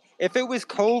Sway. If it was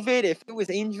COVID, if it was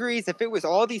injuries, if it was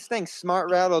all these things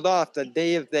Smart rattled off the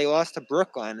day they lost to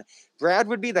Brooklyn, Brad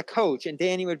would be the coach and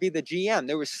Danny would be the GM.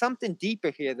 There was something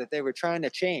deeper here that they were trying to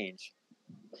change.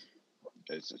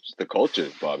 It's the culture,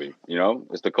 Bobby.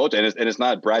 It's the culture, and it's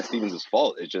not Brad Stevens'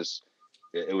 fault. It's just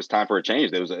it was time for a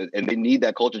change. And they need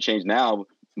that culture change now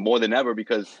more than ever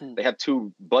because they have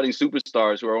 2 budding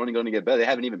superstars who are only going to get better. They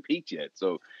haven't even peaked yet,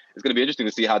 so it's going to be interesting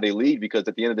to see how they lead because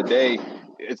at the end of the day,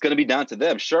 it's going to be down to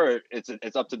them. Sure,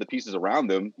 it's up to the pieces around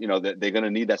them. That they're going to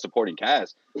need that supporting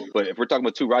cast. But if we're talking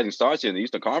about 2 rising stars here in the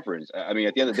Eastern Conference, I mean,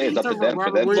 at the end of the day, it's up to them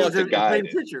for them to guide.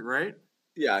 Picture, right?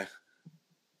 Yeah.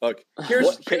 Look,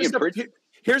 here's the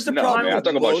problem. Man, I'm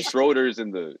talking about Schroeder's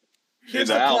and the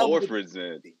Al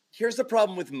Horfords. Here's the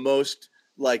problem with most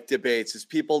debates is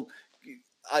people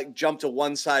jump to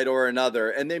one side or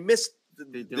another, and they miss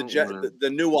the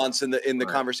nuance in the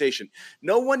conversation.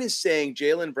 No one is saying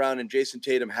Jaylen Brown and Jason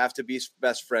Tatum have to be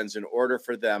best friends in order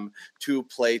for them to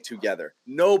play together.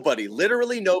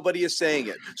 Literally nobody is saying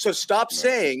it. So stop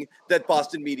saying that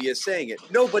Boston media is saying it.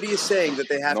 Nobody is saying that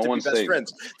they have to be best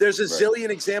friends. There's a zillion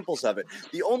examples of it.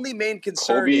 The only main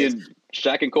concern is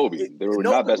Shaq and Kobe. They were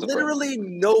not best friends. Literally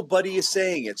nobody is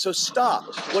saying it. So stop.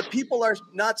 What people are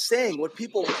not saying, what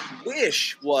people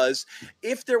wish was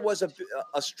if there was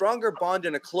a stronger bond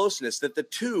and a closeness that the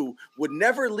two would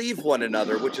never leave one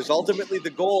another, which is ultimately the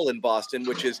goal in Boston,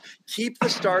 which is keep the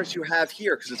stars you have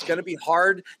here because it's going to be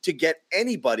hard to get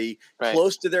anybody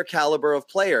close to their caliber of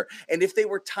player. And if they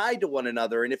were tied to one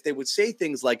another and if they would say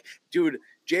things like, dude,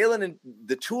 Jaylen and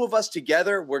the 2 of us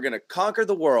together, we're going to conquer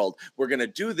the world. We're going to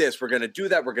do this. We're going to do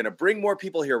that. We're going to bring more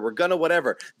people here. We're going to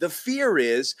whatever. The fear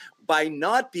is by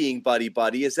not being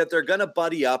buddy-buddy is that they're going to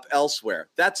buddy up elsewhere.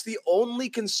 That's the only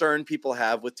concern people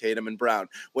have with Tatum and Brown.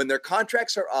 When their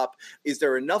contracts are up, is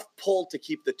there enough pull to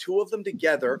keep the 2 of them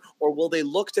together, or will they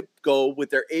look to go with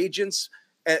their agents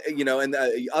and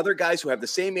the other guys who have the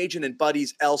same agent and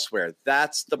buddies elsewhere?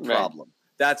 That's the problem. Right.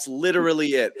 That's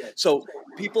literally it. So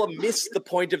people miss the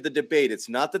point of the debate. It's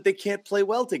not that they can't play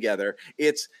well together.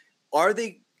 It's are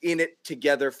they in it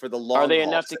together for the long haul? Are they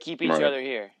enough to keep each other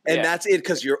here? And that's it,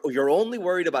 because you're only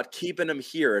worried about keeping them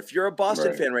here. If you're a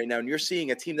Boston fan right now and you're seeing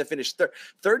a team that finished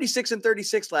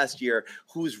 36-36 last year,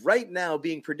 who's right now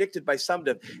being predicted by some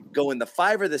to go in the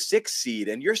 5 or the 6 seed,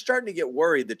 and you're starting to get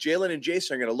worried that Jaylen and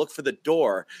Jason are going to look for the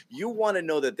door, you want to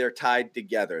know that they're tied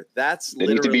together. They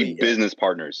need to be business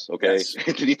partners, okay? Yes.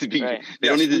 They need to be. Right. They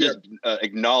don't need to just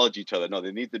acknowledge each other. No,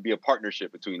 they need to be a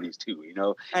partnership between these two.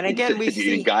 And again,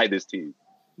 we guide this team.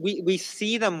 We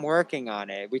see them working on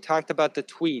it. We talked about the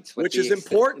tweets. Which is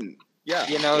important. Yeah.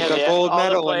 The gold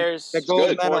medal. The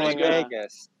gold medal in supporting,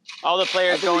 Vegas. All the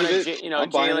players going to, I'm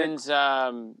buying it.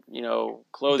 Jalen's,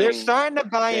 clothing. They're starting to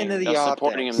buy into the optics.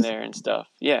 Supporting him there and stuff.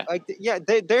 Yeah.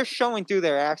 They're showing through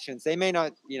their actions. They may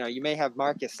not, you may have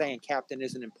Marcus saying captain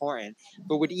isn't important,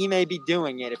 but would Ime be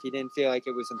doing it if he didn't feel like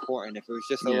it was important? If it was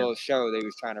just a little show they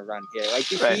was trying to run here,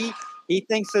 he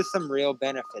thinks there's some real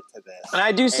benefit to this. And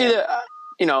I do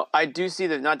see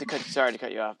not to cut. Sorry to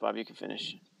cut you off, Bob. You can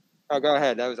finish. Oh, go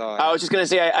ahead. That was all. I was just gonna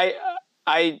say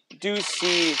I do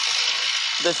see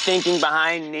the thinking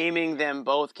behind naming them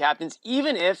both captains,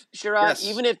 even if Sherrod,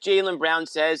 even if Jaylen Brown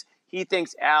says he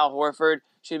thinks Al Horford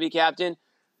should be captain.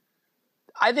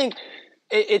 I think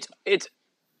it's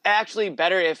actually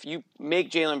better if you make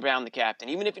Jaylen Brown the captain,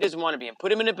 even if he doesn't want to be, and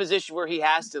put him in a position where he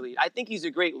has to lead. I think he's a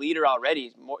great leader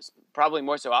already, probably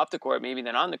more so off the court maybe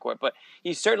than on the court, but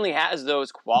he certainly has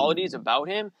those qualities about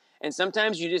him. And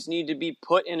sometimes you just need to be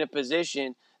put in a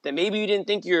position that maybe you didn't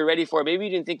think you were ready for, maybe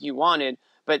you didn't think you wanted,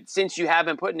 but since you have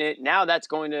been put in it, now that's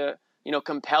going to,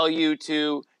 compel you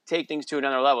to take things to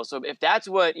another level. So if that's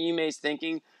what Ime's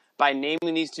thinking by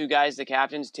naming these two guys the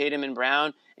captains, Tatum and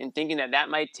Brown, and thinking that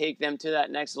might take them to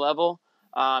that next level,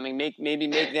 and maybe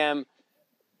make them,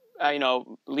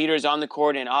 leaders on the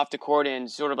court and off the court and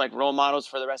sort of like role models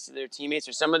for the rest of their teammates,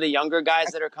 or some of the younger guys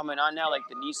that are coming on now, like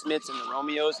the Neesmiths and the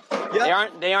Romeos.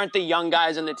 Yep. They aren't the young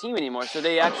guys on the team anymore. So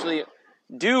they actually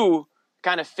do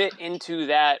kind of fit into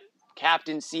that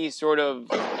captaincy sort of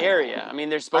area. I mean,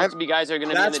 there's supposed to be guys that are going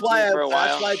to be in the team for a while.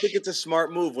 That's why I think it's a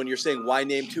smart move when you're saying why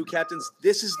name two captains.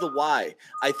 This is the why.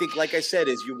 I think, like I said,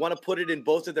 is you want to put it in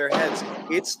both of their heads.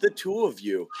 It's the two of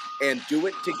you and do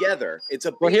it together. It's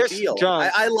a big deal. John.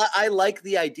 I like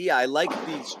the idea. I like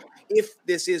these. If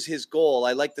this is his goal,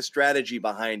 I like the strategy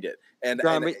behind it. And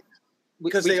John,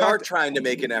 because they are trying to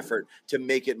make an effort to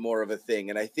make it more of a thing.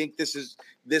 And I think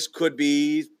this could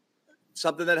be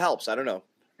something that helps. I don't know.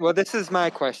 Well, this is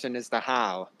my question, is the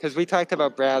how. Because we talked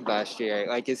about Brad last year.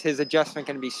 Like, is his adjustment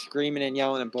going to be screaming and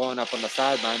yelling and blowing up on the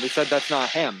sideline? We said that's not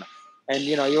him. And,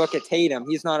 you look at Tatum,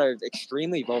 he's not an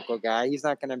extremely vocal guy. He's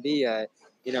not going to be a,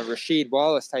 Rasheed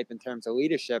Wallace type in terms of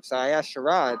leadership. So I asked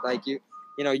Sherrod, like,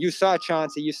 you saw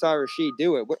Chauncey, you saw Rasheed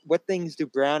do it. What things do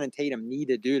Brown and Tatum need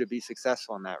to do to be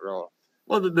successful in that role?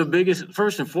 Well, the biggest,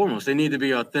 first and foremost, they need to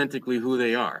be authentically who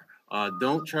they are.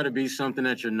 Don't try to be something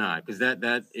that you're not,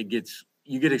 because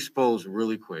you get exposed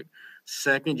really quick.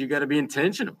 Second, you got to be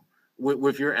intentional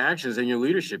with your actions and your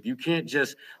leadership. You can't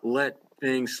just let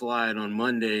things slide on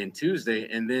Monday and Tuesday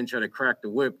and then try to crack the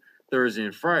whip Thursday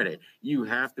and Friday. You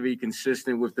have to be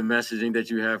consistent with the messaging that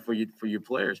you have for your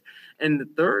players. And the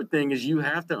third thing is you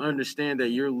have to understand that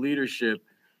your leadership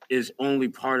is only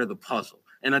part of the puzzle.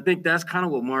 And I think that's kind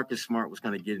of what Marcus Smart was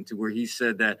kind of getting to, where he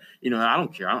said that, I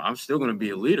don't care. I'm still going to be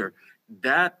a leader.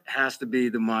 That has to be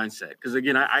the mindset. Because,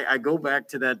 again, I go back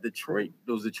to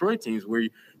those Detroit teams where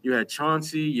you had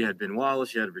Chauncey, you had Ben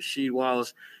Wallace, you had Rasheed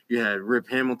Wallace, you had Rip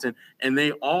Hamilton, and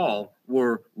they all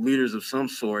were leaders of some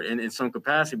sort and in some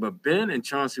capacity. But Ben and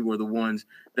Chauncey were the ones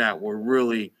that were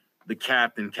really the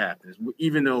captains,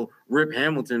 even though Rip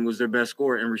Hamilton was their best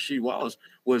scorer and Rasheed Wallace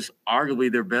was arguably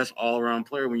their best all-around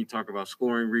player when you talk about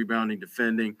scoring, rebounding,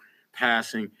 defending,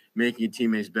 passing, making your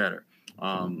teammates better.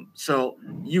 So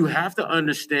you have to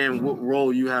understand what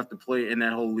role you have to play in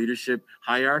that whole leadership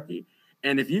hierarchy.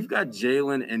 And if you've got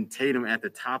Jaylen and Tatum at the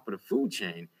top of the food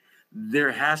chain,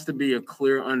 there has to be a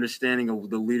clear understanding of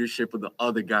the leadership of the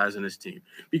other guys on this team.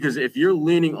 Because if you're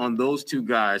leaning on those two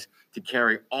guys to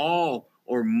carry all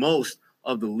or most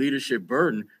of the leadership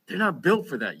burden, they're not built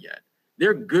for that yet.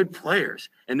 They're good players,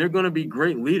 and they're going to be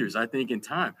great leaders, I think, in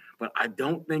time. But I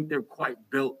don't think they're quite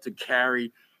built to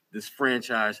carry this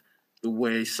franchise the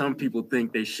way some people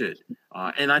think they should.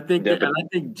 And I think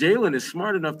Jaylen is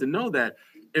smart enough to know that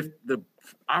if the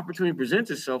opportunity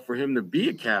presents itself for him to be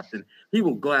a captain, he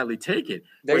will gladly take it.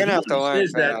 They're going to have to learn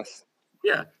fast.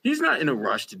 Yeah, he's not in a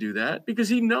rush to do that because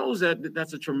he knows that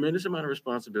that's a tremendous amount of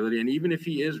responsibility. And even if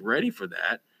he is ready for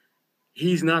that,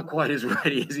 he's not quite as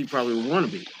ready as he probably would want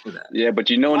to be for that. Yeah, but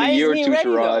in a year or two,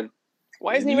 Sherrod.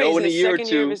 Why isn't he ready? In a year or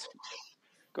two.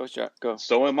 Go.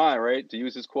 So am I, right? To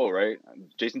use his quote, right?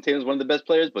 Jason Tatum's one of the best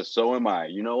players, but so am I.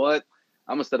 You know what?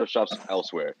 I'm going to set up shops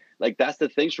elsewhere. Like, that's the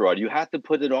thing, Sherrod. You have to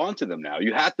put it on to them now.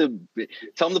 You have to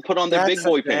tell them to put on their big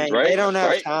boy pants, right? They don't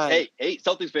have time. Hey,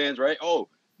 Celtics fans, right? Oh,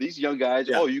 these young guys.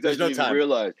 Yeah, you guys don't even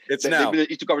realize. It's that now. They've been in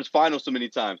the Eastern Conference Finals so many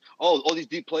times. Oh, all these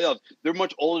deep playoffs. They're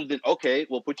much older than, okay,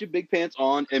 well, put your big pants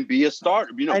on and be a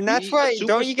starter. And that's why,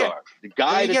 don't you the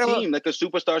guy in the team like a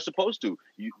superstar is supposed to.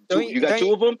 You got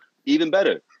two of them, even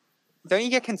better. don't you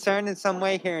get concerned in some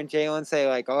way hearing Jalen say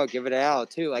like, "Oh, give it to Al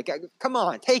too"? Like, come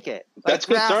on, take it. That's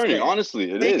Like, concerning.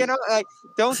 Honestly, it is. Like,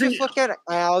 don't just look at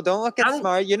Al. Don't look at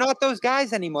Smart. You're not those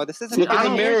guys anymore. This isn't Look in the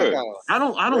 9 years mirror. ago. I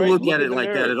don't look at it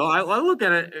like that at all. I look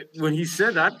at it when he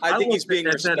said that. I think he's being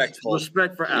respectful.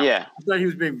 Respect for Al. Yeah. I thought he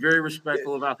was being very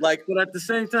respectful of Al. Like, but at the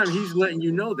same time, he's letting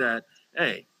you know that,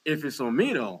 hey, if it's on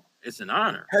me though, it's an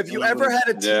honor. Have you ever had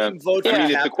a team vote for I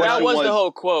mean, captain? that was the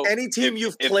whole quote. Any team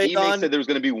you've if played on said there was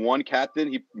going to be one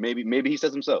captain, he maybe he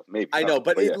says himself. Maybe I know,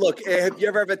 but look, have you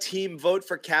ever have a team vote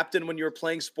for captain when you were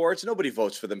playing sports? Nobody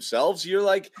votes for themselves. You're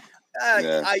like,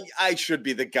 I should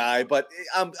be the guy, but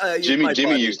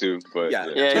Jimmy used to, but yeah.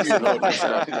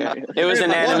 It was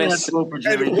unanimous.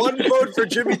 And one vote for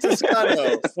Jimmy Toscano.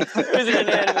 It was an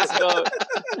unanimous vote.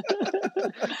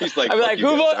 He's like,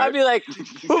 I'd be like,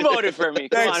 who voted for me?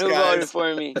 Come Thanks, on, who guys. voted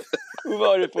for me? Who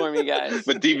voted for me, guys?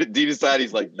 But deep inside,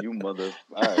 he's like, you mother.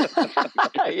 All right.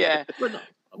 Yeah. But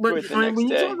when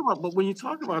you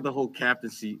talk about the whole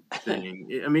captaincy thing,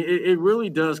 it really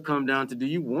does come down to, do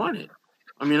you want it?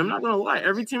 I mean, I'm not gonna lie.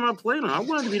 Every team I played on, I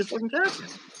wanted to be the fucking captain.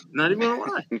 Not even gonna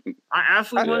lie. I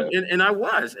absolutely wanted, and I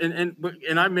was, and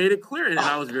I made it clear, and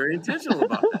I was very intentional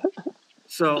about that.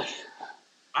 So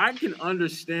I can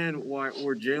understand where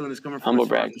Jalen is coming from,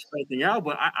 respecting Al,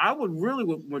 but I would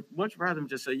much rather him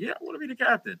just say, "Yeah, I want to be the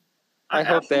captain." I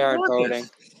hope they aren't voting.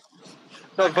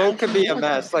 The vote could be a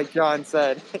mess, like John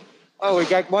said. Oh, we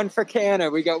got one for Canner.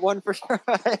 We got one for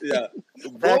Yeah.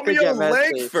 Romeo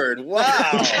Langford. Wow.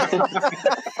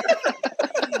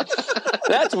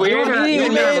 That's weird. He didn't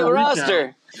even make a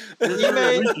roster. And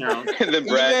then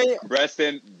Brad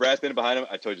standing behind him.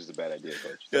 I told you it's a bad idea,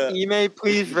 Coach. Yeah. Ime,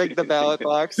 please rig the ballot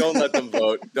box. Don't let them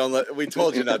vote. We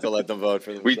told you not to let them vote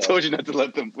for themselves. We told you not to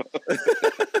let them vote.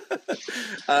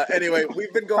 Anyway,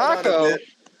 we've been going on a bit.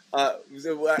 We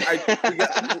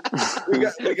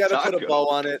got to put a bow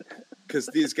on it, because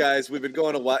these guys, we've been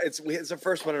going a while. It's the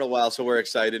first one in a while, so we're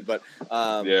excited. But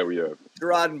yeah, we are.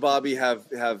 Gerard and Bobby have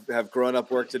grown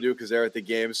up work to do because they're at the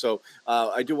game. So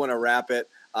I do want to wrap it.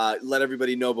 Let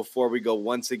everybody know before we go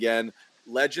once again.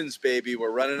 Legends, baby,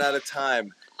 we're running out of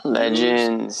time.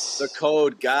 Legends. The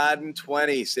code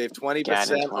Garden20. Save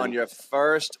 20% on your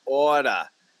first order.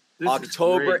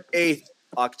 October 8th.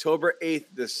 October 8th,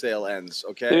 this sale ends,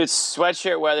 okay? Dude, it's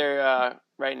sweatshirt weather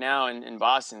right now in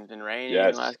Boston. It's been raining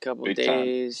the last couple of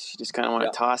days. You just kind of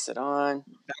want to toss it on.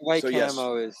 That white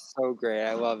camo is so great.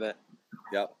 I love it.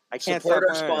 Yep. I can't support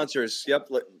our sponsors. Yep.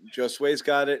 Joe Sway's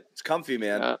got it. It's comfy,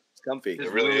 man. Yep. It's comfy. It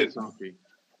really is. Comfy.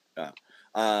 Yeah.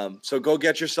 So go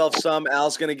get yourself some.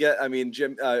 Al's going to get,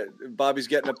 Bobby's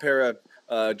getting a pair of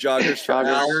joggers for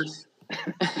Al.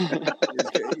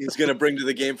 He's going to bring to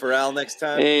the game for Al next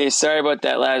time. Hey, sorry about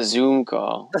that last Zoom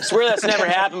call. I swear that's never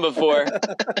happened before. To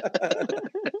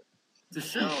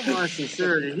show my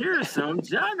sincerity, here's some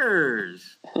joggers.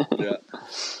 Yeah.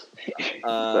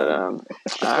 All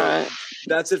right.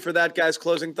 That's it for that, guys.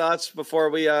 Closing thoughts before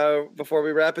we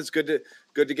wrap. It's good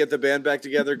to get the band back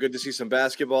together. Good to see some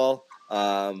basketball.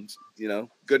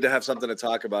 Good to have something to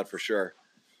talk about for sure.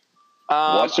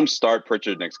 Watch them start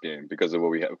Pritchard next game because of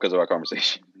our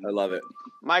conversation. I love it.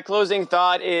 My closing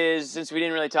thought is, since we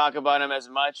didn't really talk about him as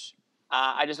much,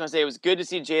 I just want to say it was good to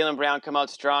see Jaylen Brown come out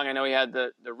strong. I know he had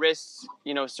the wrist,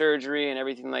 surgery and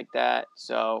everything like that.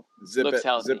 So looks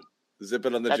healthy. Zip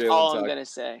it on the Jaylen. That's all I'm gonna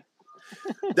say.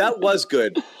 That was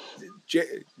good.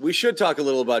 We should talk a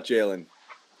little about Jaylen.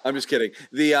 I'm just kidding.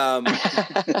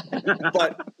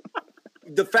 But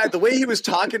the way he was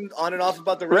talking on and off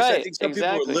about the wrist, I think some people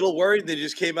were a little worried. They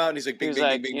just came out and he's like, bing,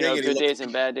 bing, bing, bing. Good days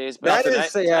and bad days. But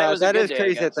that is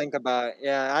crazy to think about.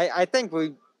 Yeah, I think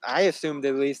I assumed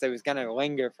at least it was going to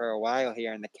linger for a while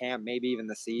here in the camp, maybe even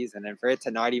the season, and for it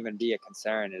to not even be a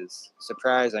concern is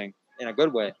surprising in a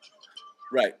good way.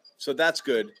 Right. So that's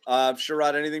good.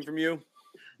 Sherrod, anything from you?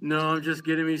 No, I'm just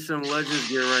getting me some Legends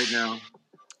gear right now.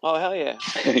 Oh, hell yeah.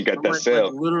 You got that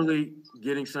sale. Literally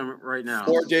getting some right now.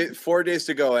 4 days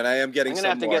to go, and I am getting some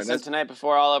more. I'm going to have to get some tonight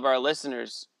before all of our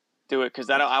listeners do it, because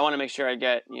I want to make sure I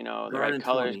get, the right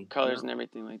colors and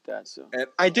everything like that. So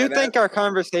I do think our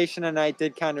conversation tonight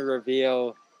did kind of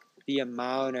reveal the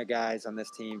amount of guys on this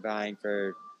team vying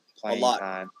for playing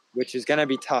time, which is going to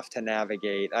be tough to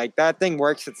navigate. Like, that thing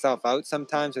works itself out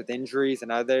sometimes with injuries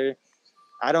and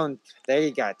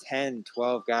they got 10,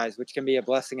 12 guys, which can be a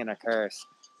blessing and a curse.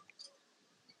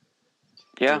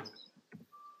 Yeah.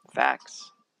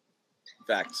 Facts.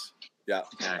 Yeah.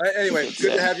 Anyway,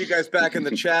 good to have you guys back in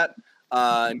the chat,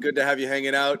 and good to have you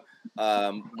hanging out.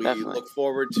 We look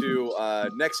forward to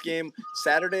next game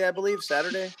Saturday, I believe.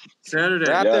 Saturday.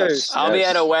 Raptors. I'll be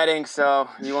at a wedding, so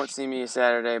you won't see me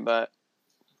Saturday, but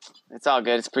It's all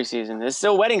good. It's preseason. It's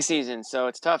still wedding season, so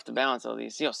it's tough to balance all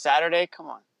these. Saturday, come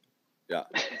on. Yeah.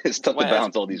 It's tough to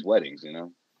balance all these weddings, you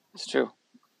know? It's true.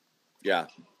 Yeah.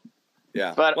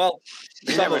 Yeah. But well,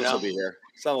 some of us know. will be here.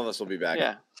 Some of us will be back.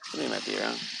 Yeah. Somebody might be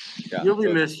around. Yeah. You'll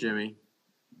be missed, Jimmy.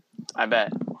 I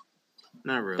bet.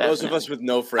 Not really. Those of us with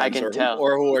no friends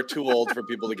or who are too old for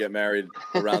people to get married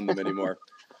around them anymore.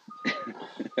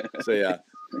 So, yeah.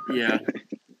 Yeah.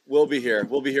 We'll be here.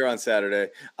 We'll be here on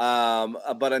Saturday.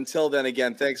 But until then,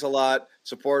 again, thanks a lot.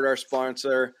 Support our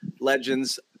sponsor,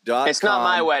 Legends.com. It's not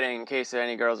my wedding, in case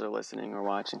any girls are listening or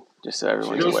watching. Just so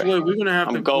everyone's aware. We're gonna have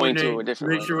I'm to going to a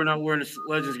different. Make sure we're not wearing the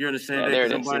Legends gear on the same day.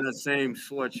 Because I'm buying the same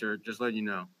sweatshirt. Just let you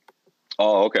know.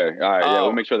 Oh, okay. All right. Yeah,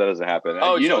 we'll make sure that doesn't happen.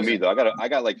 You know me though. I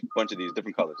got like a bunch of these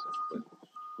different colors. But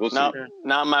we'll see.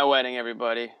 Not my wedding,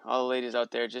 everybody. All the ladies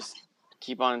out there, just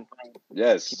keep on.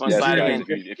 Yes. Keep on sliding in.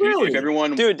 If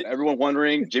everyone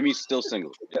wondering, Jimmy's still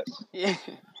single. Yes. Yeah.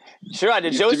 Sure.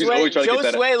 Did Joe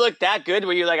Sway look that good?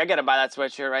 Were you like, I gotta buy that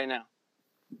sweatshirt right now?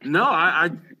 No,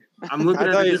 I'm looking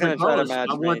at the different colors. I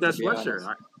want that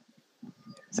sweatshirt.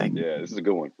 Yeah, this is a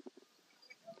good one.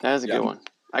 That is a good one.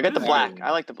 I got the black.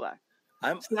 I like the black.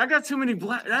 I got too many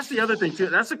black. That's the other thing too.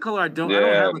 That's the color I don't. Yeah, I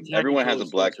don't have everyone has a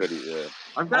black hoodie. Yeah,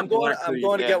 I've got black. I'm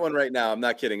going to get one right now. I'm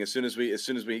not kidding. As soon as we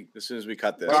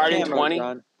cut this. Garden 20.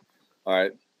 All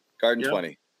right, Garden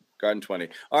 20. Garden 20.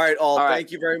 All right, all.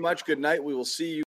 Thank you very much. Good night. We will see you.